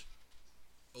confirmed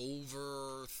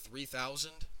over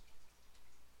 3,000.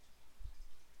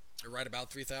 Or right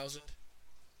about 3,000.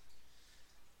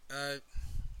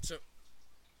 So,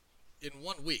 in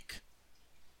 1 week,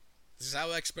 this is how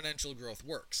exponential growth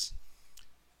works.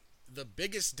 The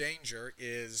biggest danger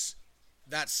is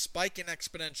that spike in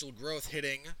exponential growth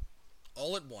hitting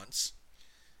all at once,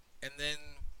 and then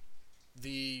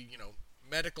the,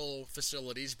 medical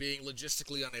facilities being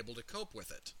logistically unable to cope with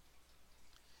it.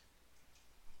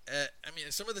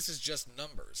 Some of this is just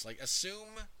numbers. Like,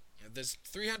 assume there's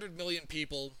 300 million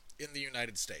people in the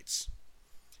United States.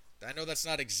 I know that's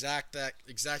not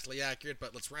exactly accurate,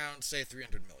 but let's round, say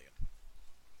 300 million.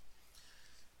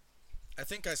 I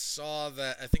think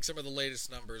some of the latest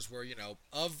numbers were,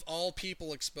 of all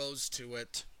people exposed to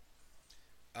it,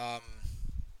 I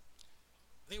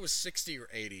think it was 60 or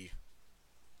 80.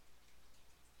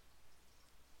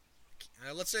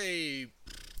 Let's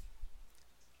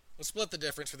split the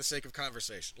difference for the sake of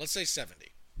conversation. Let's say 70.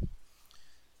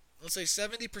 Let's say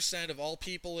 70% of all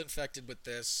people infected with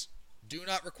this do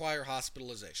not require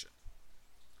hospitalization.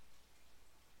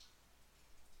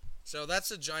 So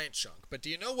that's a giant chunk. But do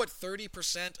you know what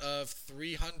 30% of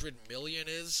 300 million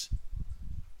is?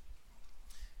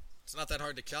 It's not that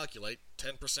hard to calculate.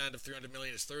 10% of 300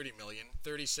 million is 30 million.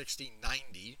 30, 60,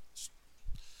 90.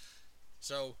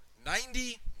 So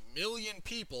 90 million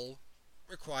people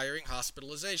requiring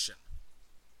hospitalization.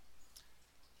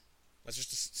 That's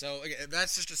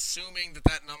just assuming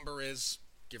that number is,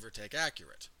 give or take,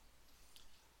 accurate.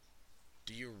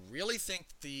 Do you really think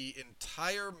the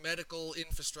entire medical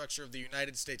infrastructure of the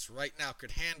United States right now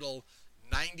could handle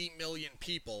 90 million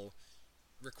people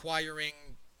requiring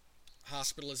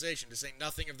hospitalization, to say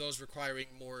nothing of those requiring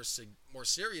more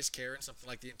serious care in something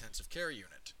like the intensive care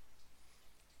unit?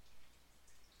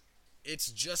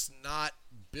 It's just not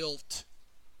built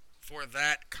for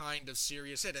that kind of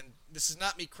serious hit. And this is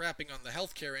not me crapping on the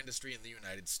healthcare industry in the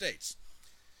United States.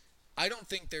 I don't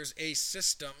think there's a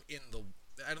system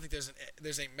I don't think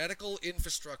there's a medical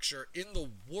infrastructure in the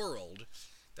world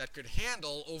that could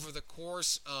handle, over the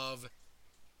course of,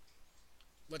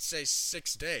 let's say,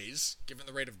 6 days, given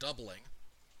the rate of doubling.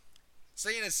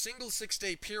 Say in a single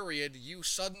 6-day period, you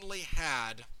suddenly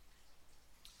had,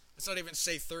 let's not even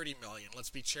say 30 million,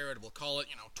 let's be charitable, call it,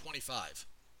 25.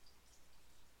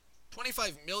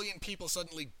 25 million people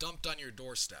suddenly dumped on your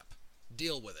doorstep.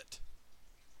 Deal with it.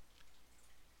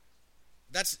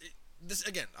 This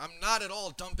again, I'm not at all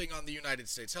dumping on the United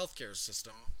States healthcare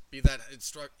system.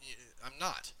 I'm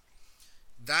not.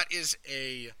 That is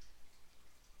a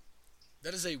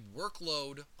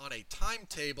workload on a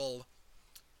timetable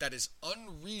that is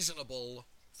unreasonable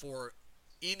for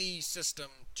any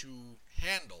system to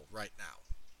handle right now.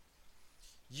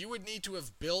 You would need to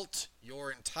have built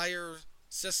your entire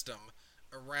system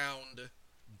around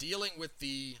dealing with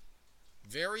the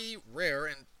very rare,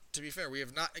 and to be fair,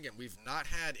 we've not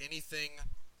had anything.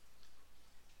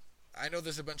 I know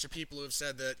there's a bunch of people who have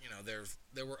said that,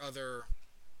 there were other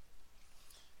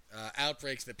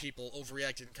outbreaks that people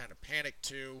overreacted and kind of panicked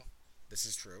to. This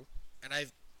is true. And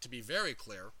to be very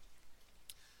clear,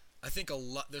 I think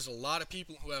there's a lot of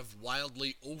people who have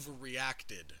wildly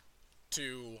overreacted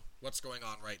to what's going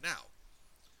on right now.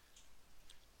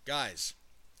 Guys,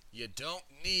 you don't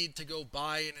need to go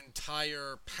buy an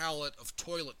entire pallet of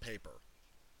toilet paper.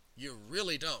 You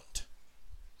really don't.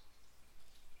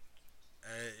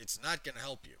 It's not going to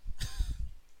help you.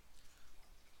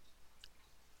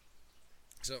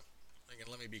 So, again,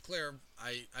 let me be clear.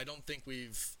 I think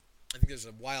there's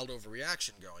a wild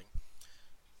overreaction going.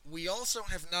 We also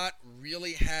have not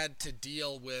really had to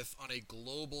deal with, on a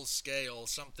global scale,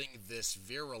 something this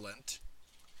virulent,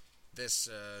 this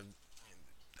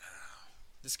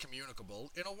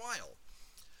communicable, in a while.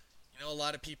 A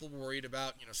lot of people worried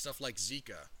about, stuff like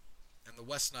Zika and the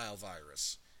West Nile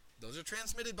virus. Those are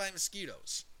transmitted by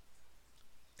mosquitoes.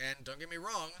 And don't get me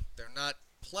wrong, they're not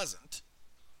pleasant,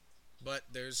 but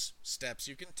there's steps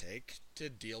you can take to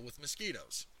deal with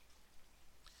mosquitoes.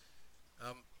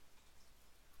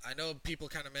 I know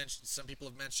some people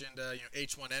have mentioned,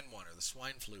 H1N1 or the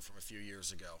swine flu from a few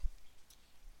years ago.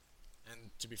 And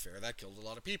to be fair, that killed a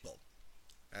lot of people.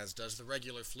 as does the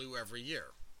regular flu every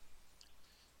year.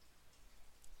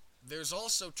 There's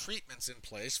also treatments in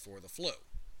place for the flu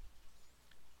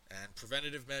and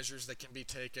preventative measures that can be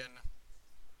taken.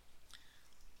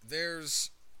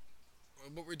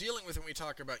 What we're dealing with when we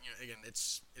talk about, again,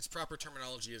 its proper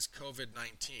terminology is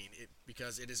COVID-19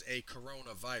 because it is a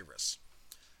coronavirus.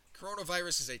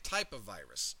 Coronavirus is a type of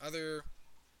virus. Other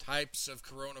types of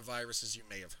coronaviruses you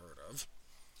may have heard of,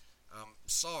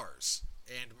 SARS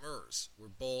and MERS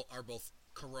are both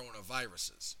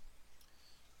coronaviruses.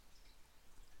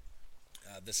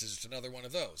 This is just another one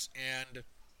of those, and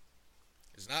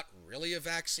there's not really a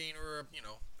vaccine or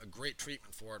a great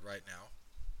treatment for it right now.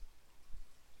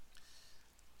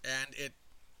 And it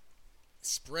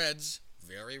spreads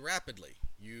very rapidly.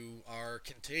 You are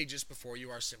contagious before you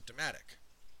are symptomatic.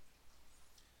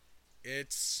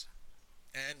 It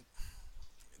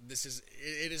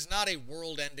is not a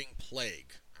world-ending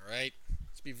plague, all right?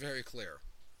 Let's be very clear.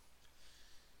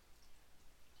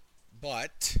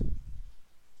 But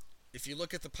if you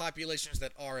look at the populations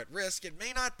that are at risk, it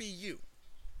may not be you,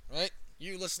 right?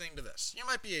 You listening to this. You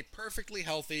might be a perfectly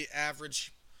healthy,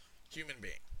 average human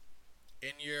being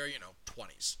in your,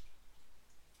 20s.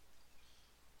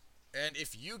 And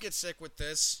if you get sick with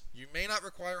this, you may not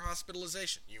require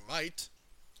hospitalization. You might,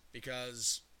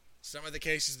 because some of the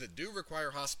cases that do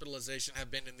require hospitalization have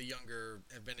been in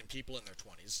people in their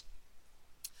 20s.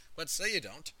 But say you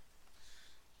don't.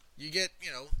 You get,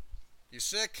 you're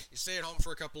sick, you stay at home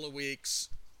for a couple of weeks,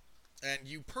 and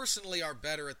you personally are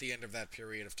better at the end of that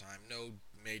period of time. No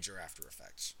major after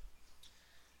effects.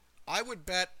 I would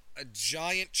bet a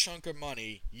giant chunk of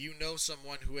money you know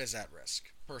someone who is at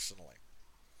risk, personally.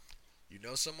 You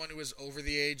know someone who is over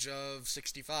the age of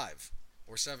 65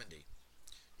 or 70.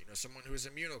 You know someone who is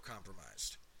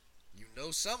immunocompromised. You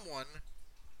know someone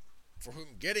for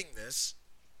whom getting this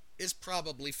is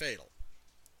probably fatal.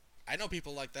 I know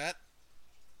people like that.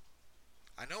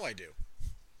 I know I do.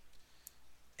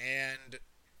 And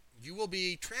you will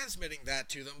be transmitting that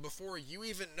to them before you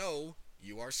even know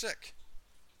you are sick.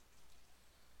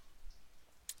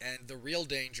 And the real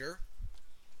danger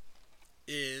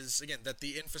is, again, that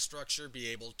the infrastructure be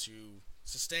able to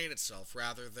sustain itself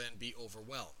rather than be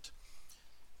overwhelmed.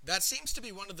 That seems to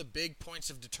be one of the big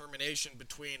points of determination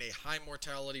between a high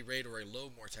mortality rate or a low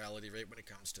mortality rate when it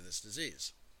comes to this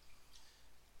disease.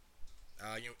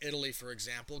 Italy, for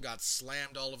example, got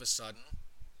slammed all of a sudden,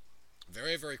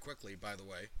 very, very quickly, by the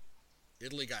way.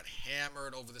 Italy got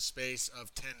hammered over the space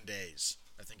of 10 days,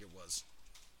 I think it was.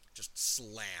 Just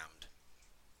slammed.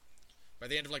 By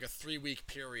the end of like a 3-week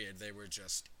period, they were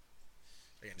just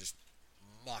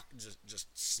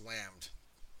slammed.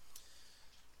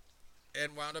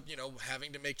 And wound up,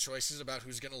 having to make choices about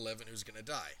who's going to live and who's going to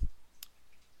die.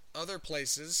 Other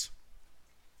places,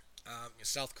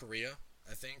 South Korea,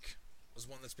 I think, was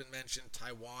one that's been mentioned.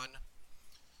 Taiwan.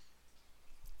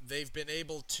 They've been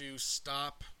able to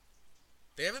stop.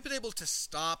 They haven't been able to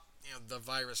stop, the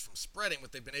virus from spreading.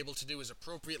 What they've been able to do is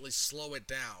appropriately slow it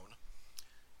down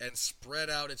and spread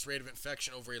out its rate of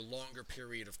infection over a longer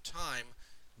period of time,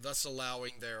 thus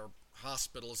allowing their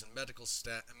hospitals and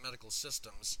medical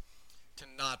systems to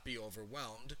not be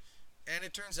overwhelmed. And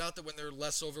it turns out that when they're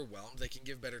less overwhelmed, they can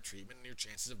give better treatment and your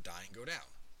chances of dying go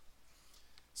down.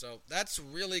 So that's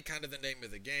really kind of the name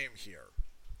of the game here.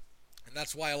 And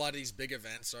that's why a lot of these big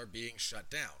events are being shut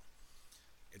down.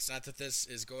 It's not that this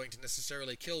is going to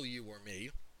necessarily kill you or me.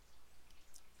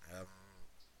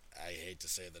 I hate to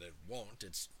say that it won't.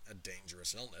 It's a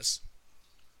dangerous illness.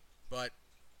 But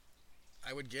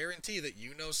I would guarantee that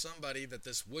you know somebody that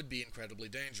this would be incredibly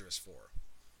dangerous for.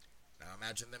 Now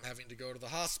imagine them having to go to the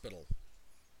hospital.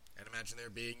 And imagine there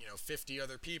being, 50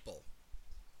 other people.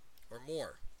 Or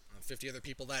more. 50 other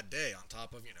people that day on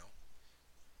top of,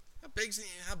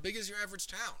 how big is your average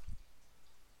town?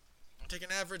 I'll take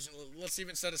an average, and let's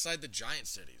even set aside the giant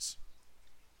cities.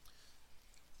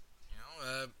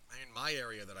 My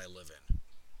area that I live in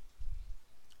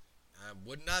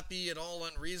would not be at all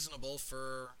unreasonable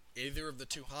for either of the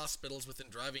two hospitals within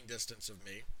driving distance of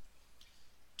me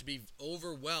to be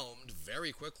overwhelmed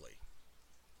very quickly.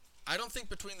 I don't think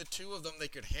between the two of them they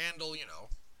could handle,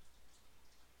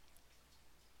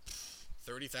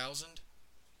 30,000.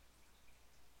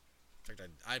 In fact,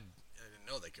 I didn't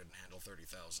know they couldn't handle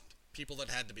 30,000. People that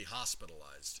had to be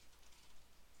hospitalized.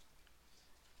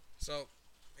 So,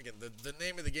 again, the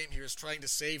name of the game here is trying to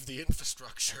save the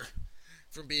infrastructure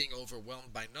from being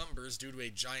overwhelmed by numbers due to a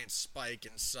giant spike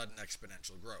in sudden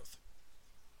exponential growth.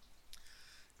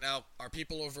 Now, are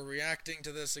people overreacting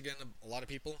to this? Again, a lot of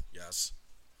people? Yes.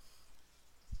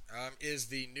 Is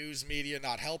the news media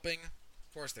not helping?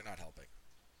 Of course they're not helping.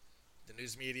 The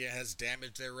news media has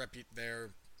damaged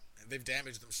they've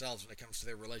damaged themselves when it comes to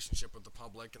their relationship with the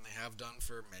public, and they have done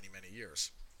for many, many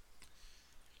years.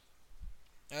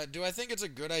 Do I think it's a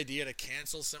good idea to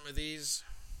cancel some of these?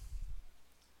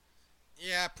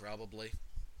 Yeah, probably.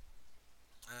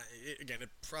 Again, it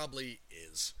probably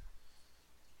is.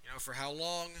 For how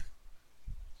long?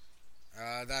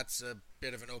 That's a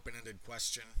bit of an open-ended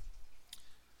question.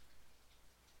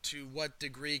 To what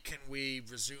degree can we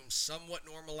resume somewhat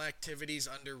normal activities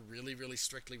under really, really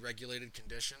strictly regulated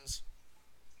conditions?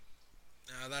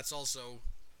 That's also,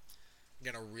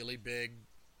 again, a really big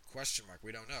question mark.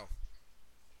 We don't know.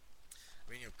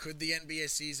 I mean, could the NBA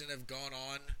season have gone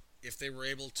on if they were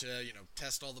able to,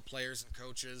 test all the players and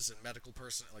coaches and medical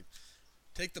personnel, like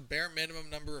take the bare minimum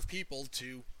number of people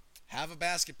to have a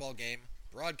basketball game,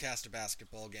 broadcast a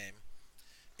basketball game?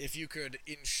 If you could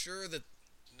ensure that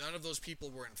none of those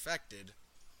people were infected,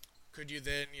 could you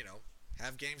then,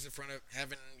 have games in front of,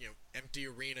 have an, empty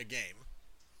arena game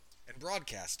and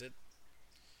broadcast it?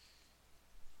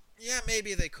 Yeah,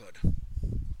 maybe they could.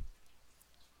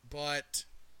 But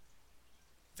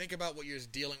think about what you're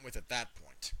dealing with at that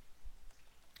point.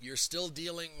 You're still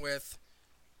dealing with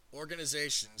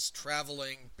organizations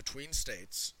traveling between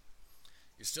states.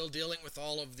 You're still dealing with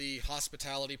all of the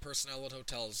hospitality personnel at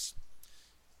hotels.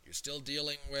 You're still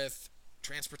dealing with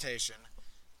transportation.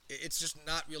 It's just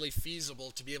not really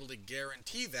feasible to be able to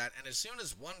guarantee that. And as soon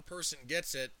as one person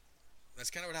gets it,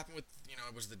 that's kind of what happened with,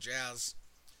 it was the Jazz.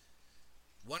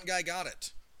 One guy got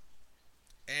it.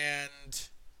 And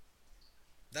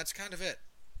that's kind of it.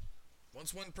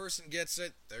 Once one person gets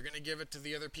it, they're going to give it to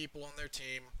the other people on their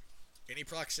team. Any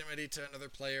proximity to another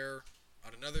player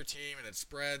on another team and it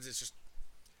spreads, it's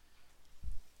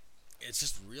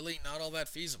just really not all that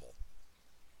feasible.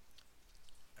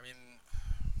 I mean,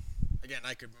 again,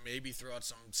 I could maybe throw out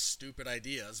some stupid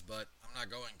ideas, but I'm not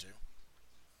going to.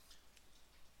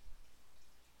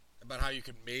 About how you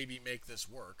could maybe make this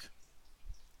work.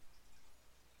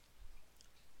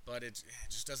 But it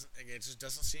just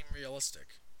doesn't seem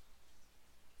realistic.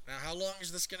 Now, how long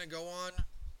is this going to go on?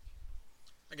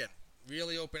 Again,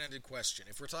 really open-ended question.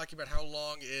 If we're talking about how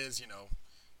long is,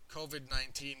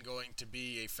 COVID-19 going to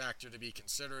be a factor to be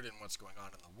considered in what's going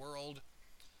on in the world,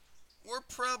 we're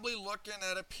probably looking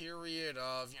at a period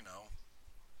of,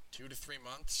 2 to 3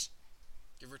 months,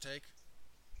 give or take.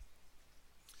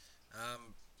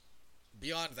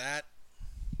 Beyond that,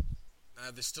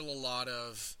 there's still a lot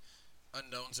of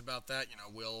unknowns about that.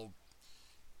 Will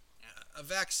a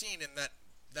vaccine in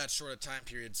that short a time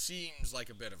period seems like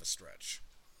a bit of a stretch.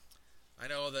 I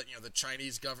know that, the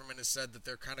Chinese government has said that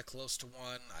they're kind of close to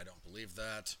one. I don't believe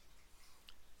that.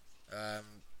 I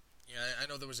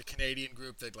know there was a Canadian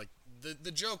group that,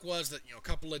 the joke was that, a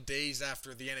couple of days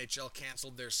after the NHL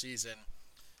canceled their season,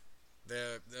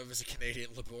 there was a Canadian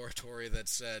laboratory that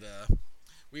said,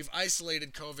 we've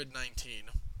isolated COVID-19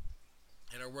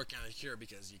 and are working on a cure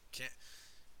because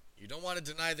you don't want to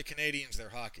deny the Canadians their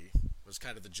hockey, was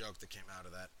kind of the joke that came out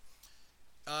of that.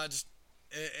 Just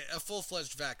a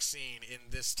full-fledged vaccine in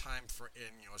this time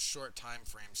in a short time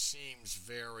frame seems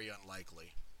very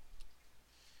unlikely.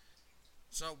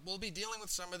 So we'll be dealing with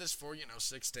some of this for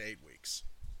 6 to 8 weeks.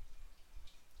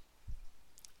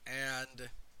 And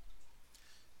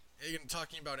again,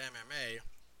 talking about MMA,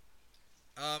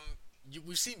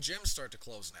 we've seen gyms start to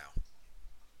close now.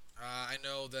 I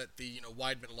know that the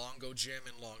Weidman Longo gym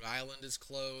in Long Island is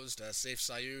closed. Saif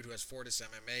Sayud, who has Fortis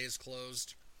MMA, is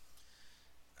closed.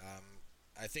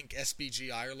 I think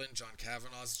SBG Ireland, John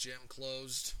Kavanagh's gym,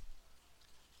 closed.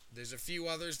 There's a few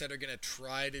others that are going to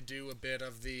try to do a bit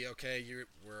of the,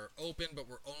 we're open, but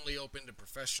we're only open to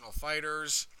professional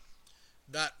fighters.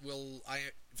 That will,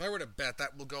 if I were to bet,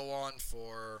 that will go on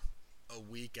for a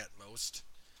week at most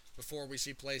before we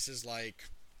see places like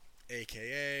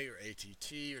AKA or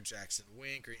ATT or Jackson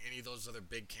Wink or any of those other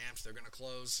big camps they're going to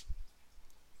close.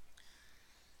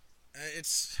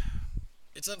 It's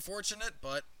unfortunate,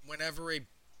 but whenever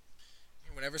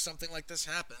something like this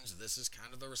happens, this is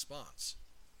kind of the response.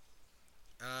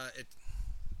 And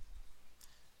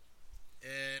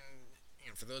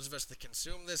for those of us that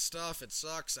consume this stuff, it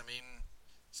sucks. I mean,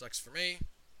 it sucks for me.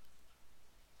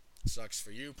 It sucks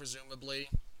for you, presumably.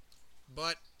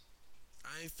 But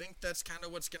I think that's kind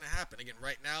of what's going to happen. Again,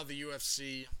 right now the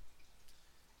UFC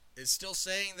is still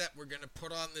saying that we're going to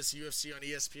put on this UFC on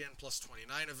ESPN Plus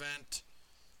 29 event.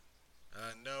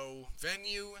 No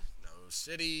venue, no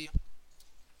city,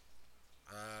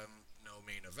 no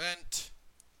main event,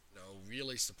 no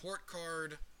really support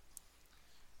card.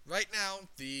 Right now,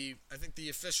 I think the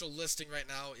official listing right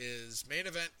now is main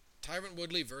event, Tyron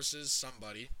Woodley versus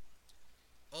somebody.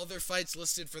 All their fights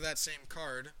listed for that same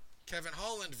card Kevin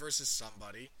Holland versus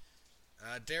somebody.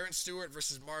 Darren Stewart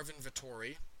versus Marvin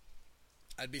Vettori.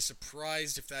 I'd be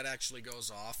surprised if that actually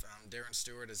goes off. Darren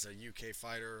Stewart is a UK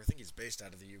fighter. I think he's based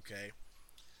out of the UK.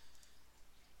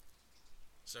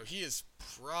 So he is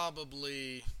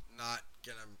probably not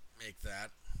going to make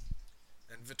that.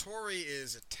 And Vettori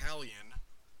is Italian.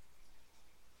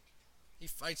 He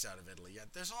fights out of Italy.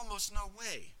 Yet there's almost no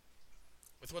way.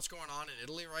 With what's going on in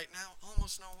Italy right now,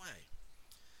 almost no way.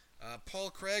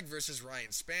 Paul Craig versus Ryan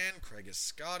Spann. Craig is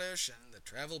Scottish, and the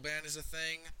travel ban is a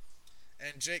thing.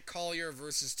 And Jake Collier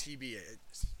versus TBA.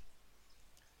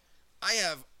 I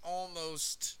have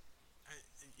almost...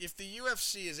 If the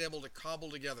UFC is able to cobble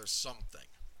together something,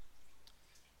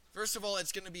 first of all,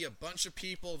 it's going to be a bunch of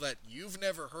people that you've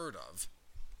never heard of.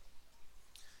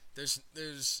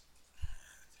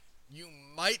 You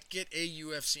might get a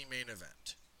UFC main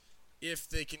event. If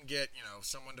they can get,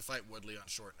 someone to fight Woodley on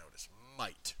short notice.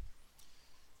 Might.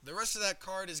 The rest of that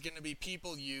card is going to be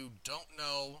people you don't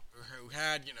know or who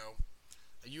had,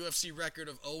 a UFC record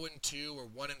of 0-2 or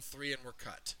 1-3 and were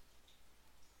cut.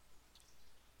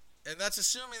 And that's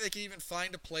assuming they can even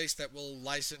find a place that will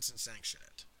license and sanction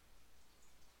it.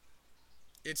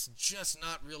 It's just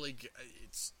not really...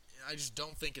 I just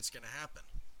don't think it's going to happen.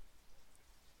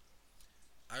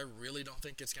 I really don't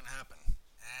think it's going to happen.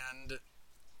 And...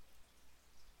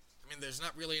 there's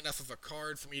not really enough of a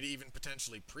card for me to even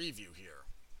potentially preview here.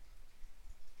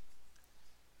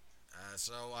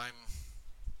 So I'm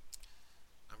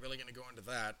really going to go into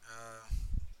that.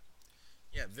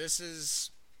 This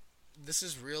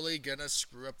is really going to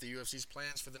screw up the UFC's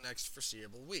plans for the next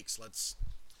foreseeable weeks. Let's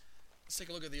take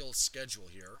a look at the old schedule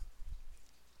here.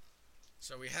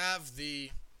 So we have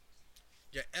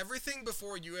everything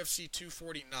before UFC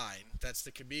 249, that's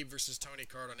the Khabib versus Tony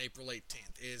card on April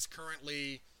 18th, is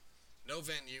currently no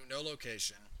venue, no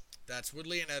location. That's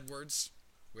Woodley and Edwards,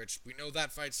 which we know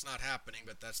that fight's not happening,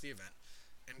 but that's the event.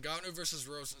 And Ngannou versus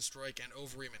Rosenstruik and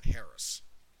Overeem and Harris.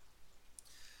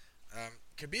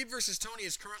 Khabib versus Tony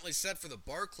is currently set for the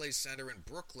Barclays Center in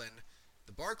Brooklyn.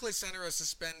 The Barclays Center has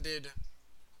suspended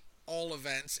all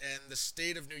events, and the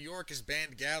state of New York has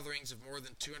banned gatherings of more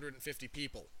than 250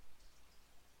 people.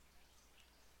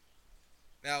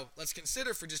 Now, let's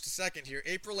consider for just a second here,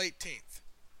 April 18th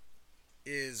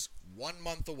is 1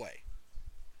 month away.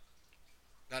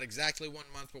 Not exactly 1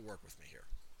 month, but work with me here.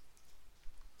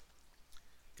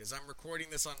 Because I'm recording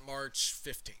this on March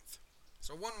 15th.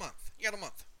 So 1 month. You got a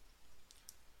month.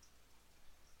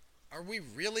 Are we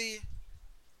really...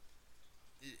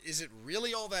 Is it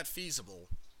really all that feasible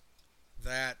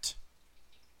that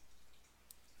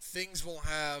things will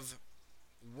have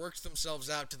worked themselves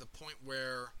out to the point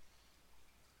where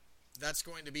that's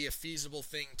going to be a feasible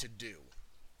thing to do?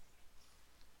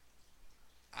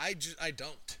 I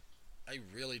don't. I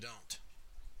really don't.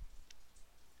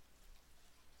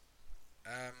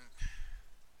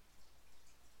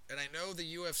 And I know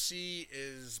the UFC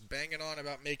is banging on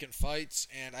about making fights,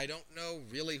 and I don't know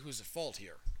really who's at fault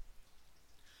here.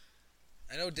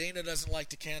 I know Dana doesn't like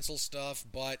to cancel stuff,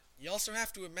 but you also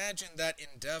have to imagine that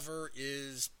Endeavor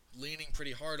is leaning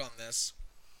pretty hard on this.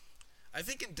 I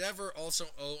think Endeavor also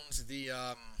owns the,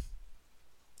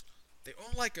 they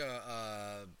own like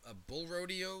a bull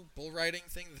riding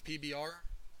thing, the PBR.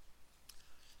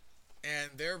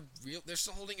 And they're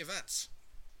still holding events.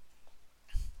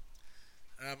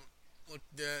 Look,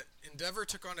 the Endeavor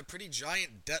took on a pretty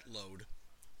giant debt load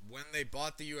when they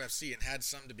bought the UFC and had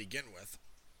some to begin with.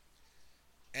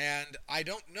 And I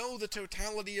don't know the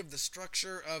totality of the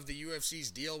structure of the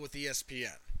UFC's deal with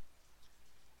ESPN.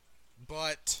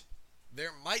 But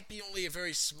there might be only a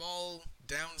very small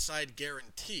downside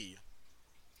guarantee,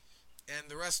 and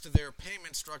the rest of their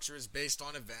payment structure is based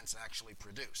on events actually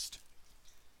produced.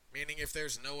 Meaning if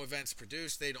there's no events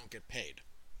produced, they don't get paid.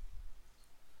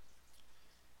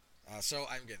 So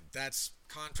again, that's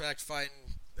contract fine.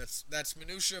 That's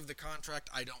minutia of the contract.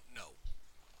 I don't know.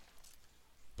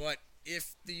 But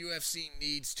if the UFC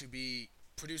needs to be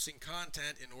producing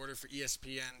content in order for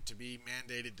ESPN to be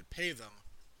mandated to pay them,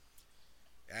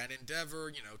 and Endeavor,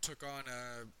 took on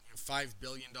 $5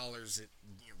 billion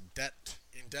in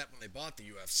debt when they bought the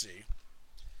UFC.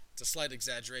 It's a slight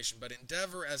exaggeration, but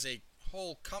Endeavor as a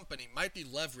whole company might be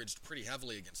leveraged pretty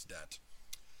heavily against debt.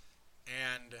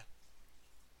 And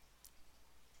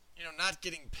not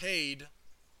getting paid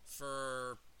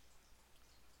for,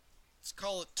 let's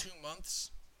call it 2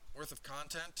 months worth of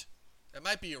content, that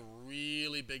might be a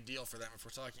really big deal for them if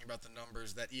we're talking about the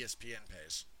numbers that ESPN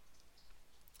pays.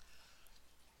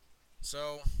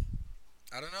 So,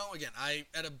 I don't know. Again,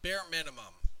 at a bare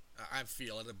minimum, I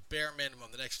feel at a bare minimum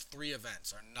the next 3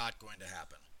 events are not going to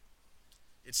happen.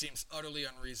 it seems utterly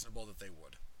unreasonable that they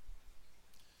would.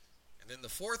 And then the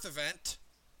fourth event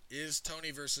is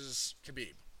Tony versus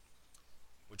Khabib,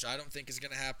 which I don't think is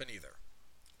going to happen either.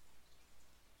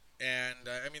 And,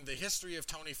 the history of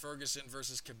Tony Ferguson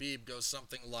versus Khabib goes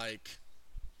something like,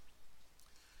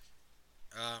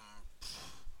 it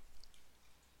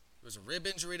was a rib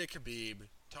injury to Khabib.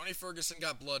 Tony Ferguson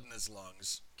got blood in his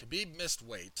lungs. Khabib missed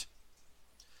weight.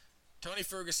 Tony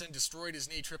Ferguson destroyed his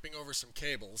knee tripping over some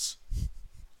cables.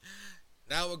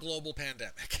 Now a global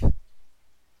pandemic.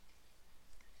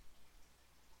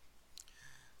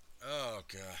 Oh,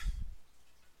 God.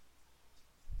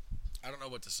 I don't know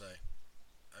what to say.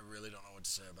 I really don't know what to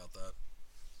say about that.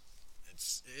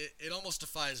 It almost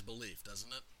defies belief,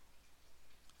 doesn't it?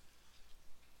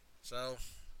 So,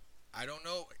 I don't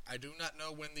know. I do not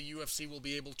know when the UFC will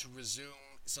be able to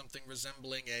resume something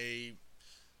resembling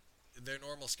their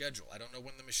normal schedule. I don't know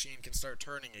when the machine can start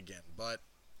turning again, but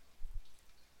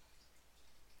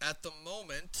at the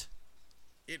moment,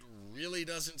 it really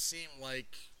doesn't seem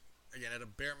like, again, at a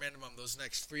bare minimum, those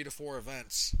next 3 to 4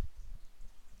 events,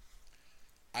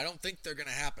 I don't think they're going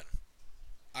to happen.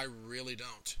 I really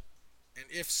don't. And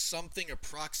if something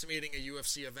approximating a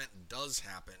UFC event does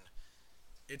happen,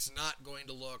 it's not going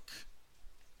to look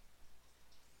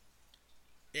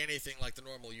anything like the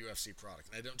normal UFC product.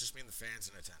 And I don't just mean the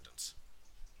fans in attendance.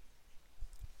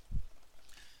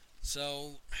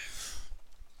 So,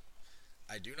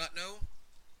 I do not know,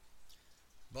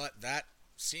 but that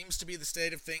seems to be the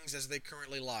state of things as they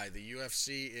currently lie. The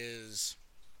UFC is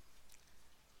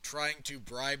trying to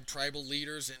bribe tribal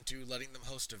leaders into letting them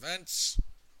host events,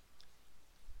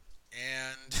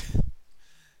 and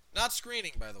not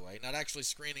screening, by the way, not actually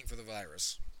screening for the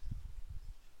virus.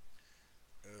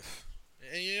 Ugh.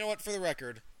 And you know what, for the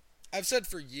record, I've said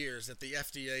for years that the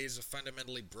FDA is a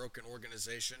fundamentally broken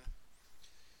organization.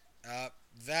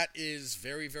 That is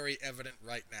very, very evident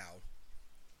right now.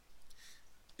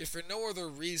 If for no other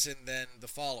reason than the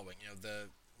following,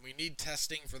 we need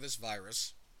testing for this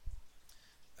virus.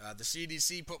 The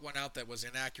CDC put one out that was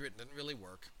inaccurate and didn't really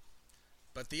work.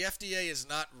 But the FDA is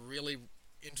not really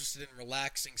interested in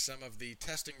relaxing some of the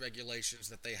testing regulations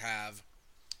that they have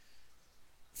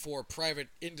for private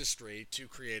industry to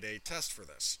create a test for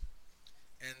this.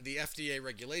 And the FDA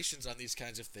regulations on these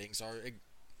kinds of things are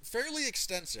fairly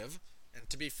extensive, and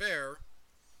to be fair,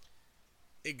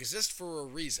 exist for a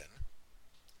reason.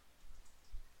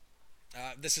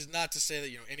 This is not to say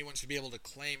that anyone should be able to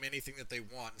claim anything that they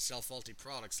want and sell faulty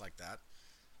products like that.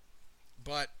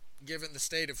 But given the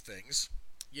state of things,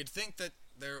 you'd think that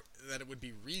it would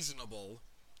be reasonable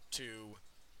to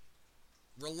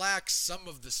relax some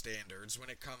of the standards when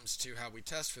it comes to how we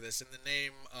test for this in the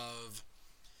name of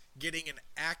getting an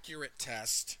accurate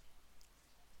test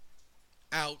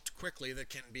out quickly that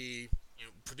can be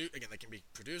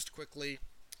produced quickly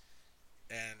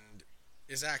and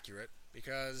is accurate.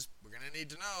 Because we're going to need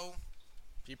to know,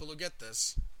 people who get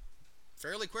this,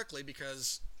 fairly quickly,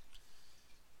 because,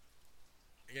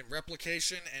 again,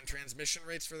 replication and transmission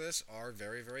rates for this are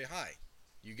very, very high.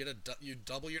 You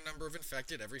double your number of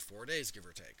infected every 4 days, give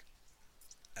or take.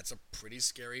 That's a pretty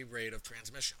scary rate of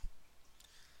transmission.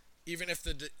 Even if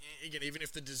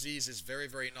the disease is very,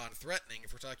 very non-threatening,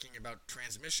 if we're talking about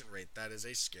transmission rate, that is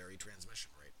a scary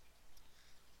transmission rate.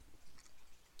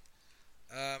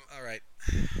 Alright.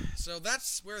 So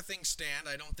that's where things stand.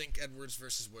 I don't think Edwards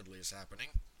versus Woodley is happening.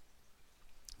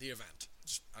 The event.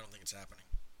 I don't think it's happening.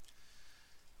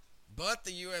 But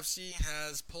the UFC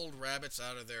has pulled rabbits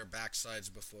out of their backsides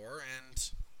before,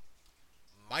 and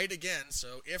might again.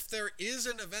 So if there is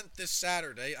an event this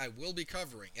Saturday, I will be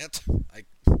covering it.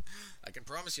 I can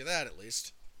promise you that, at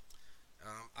least.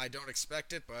 I don't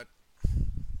expect it, but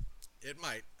it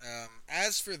might.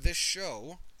 As for this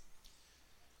show,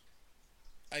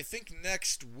 I think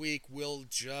next week we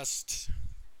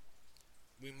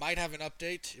might have an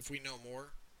update. If we know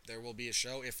more, there will be a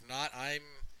show. If not,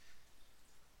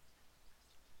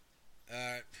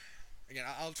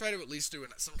 I'll try to at least do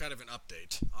some kind of an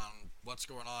update on what's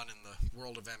going on in the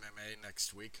world of MMA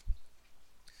next week.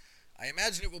 I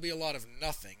imagine it will be a lot of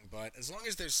nothing, but as long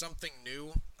as there's something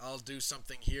new, I'll do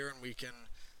something here and we can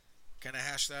kind of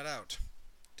hash that out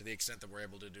to the extent that we're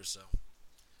able to do so.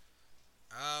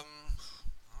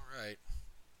 Alright.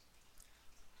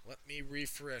 Let me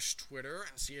refresh Twitter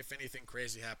and see if anything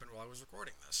crazy happened while I was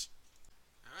recording this.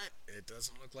 Alright, it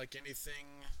doesn't look like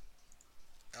anything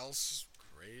else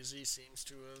crazy seems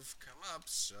to have come up,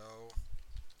 so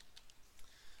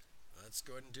let's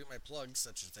go ahead and do my plugs,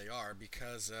 such as they are,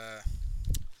 because,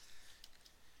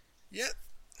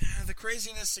 the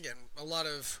craziness, again, a lot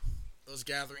of those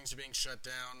gatherings are being shut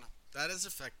down. that has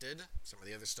affected some of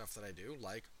the other stuff that I do,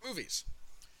 like movies.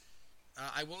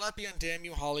 I will not be on Damn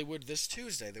You Hollywood this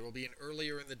Tuesday. There will be an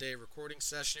earlier in the day recording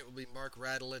session. It will be Mark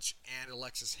Radulich and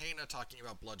Alexis Haina talking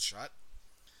about Bloodshot.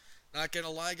 Not gonna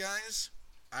lie, guys,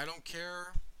 I don't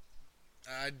care.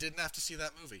 I didn't have to see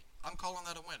that movie. I'm calling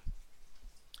that a win.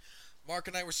 Mark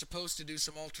and I were supposed to do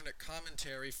some alternate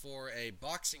commentary for a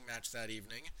boxing match that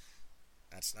evening.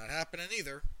 That's not happening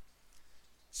either.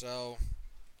 So,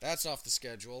 that's off the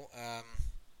schedule.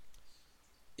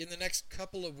 In the next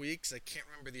couple of weeks, I can't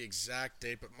remember the exact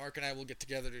date, but Mark and I will get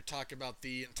together to talk about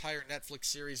the entire Netflix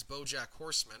series BoJack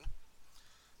Horseman,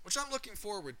 which I'm looking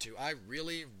forward to. I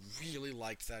really, really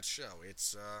liked that show.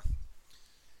 It's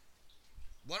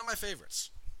one of my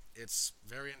favorites. It's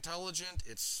very intelligent,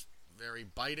 it's very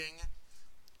biting,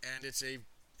 and it's in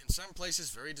some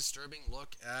places, very disturbing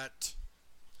look at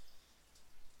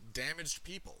damaged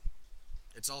people.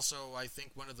 It's also, I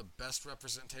think, one of the best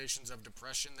representations of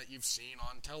depression that you've seen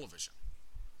on television.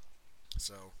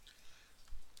 So,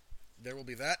 there will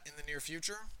be that in the near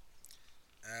future.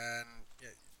 And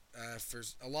for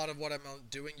a lot of what I'm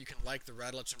doing, you can like the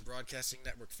Radulich and Broadcasting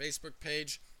Network Facebook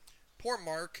page. Poor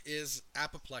Mark is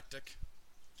apoplectic,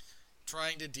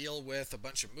 trying to deal with a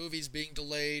bunch of movies being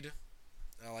delayed,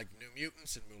 like New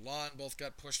Mutants and Mulan both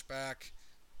got pushed back.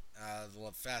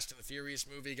 The Fast and the Furious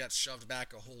movie got shoved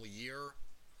back a whole year.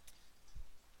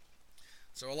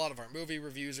 So a lot of our movie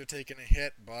reviews are taking a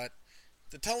hit, but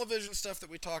the television stuff that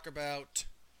we talk about,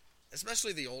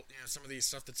 especially the old, some of these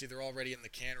stuff that's either already in the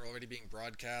can or already being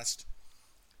broadcast,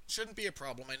 shouldn't be a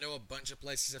problem. I know a bunch of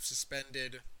places have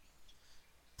suspended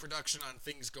production on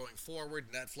things going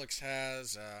forward. Netflix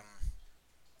has.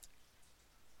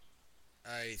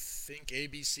 I think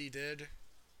ABC did.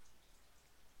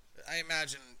 I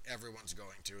imagine everyone's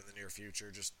going to in the near future.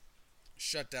 Just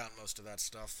shut down most of that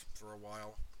stuff for a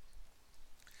while.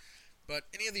 But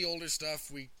any of the older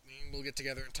stuff we'll get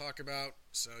together and talk about.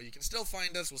 So you can still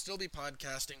find us. We'll still be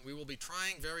podcasting. We will be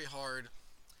trying very hard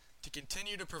to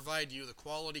continue to provide you the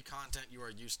quality content you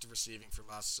are used to receiving from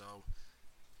us. So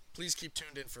please keep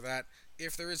tuned in for that.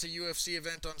 If there is a UFC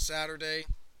event on Saturday,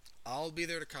 I'll be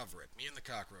there to cover it. Me and the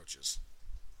cockroaches.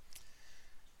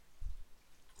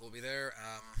 We'll be there.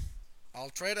 I'll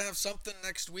try to have something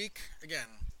next week. Again,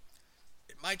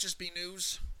 it might just be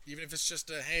news. Even if it's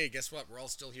just a, hey, guess what, we're all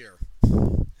still here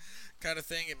kind of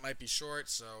thing. It might be short,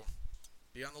 so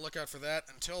be on the lookout for that.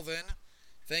 Until then,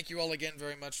 thank you all again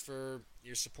very much for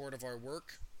your support of our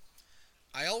work.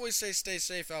 I always say stay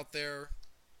safe out there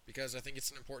because I think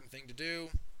it's an important thing to do.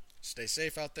 Stay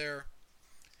safe out there.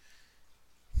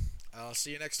 I'll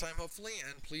see you next time, hopefully,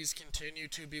 and please continue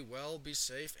to be well, be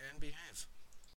safe, and behave.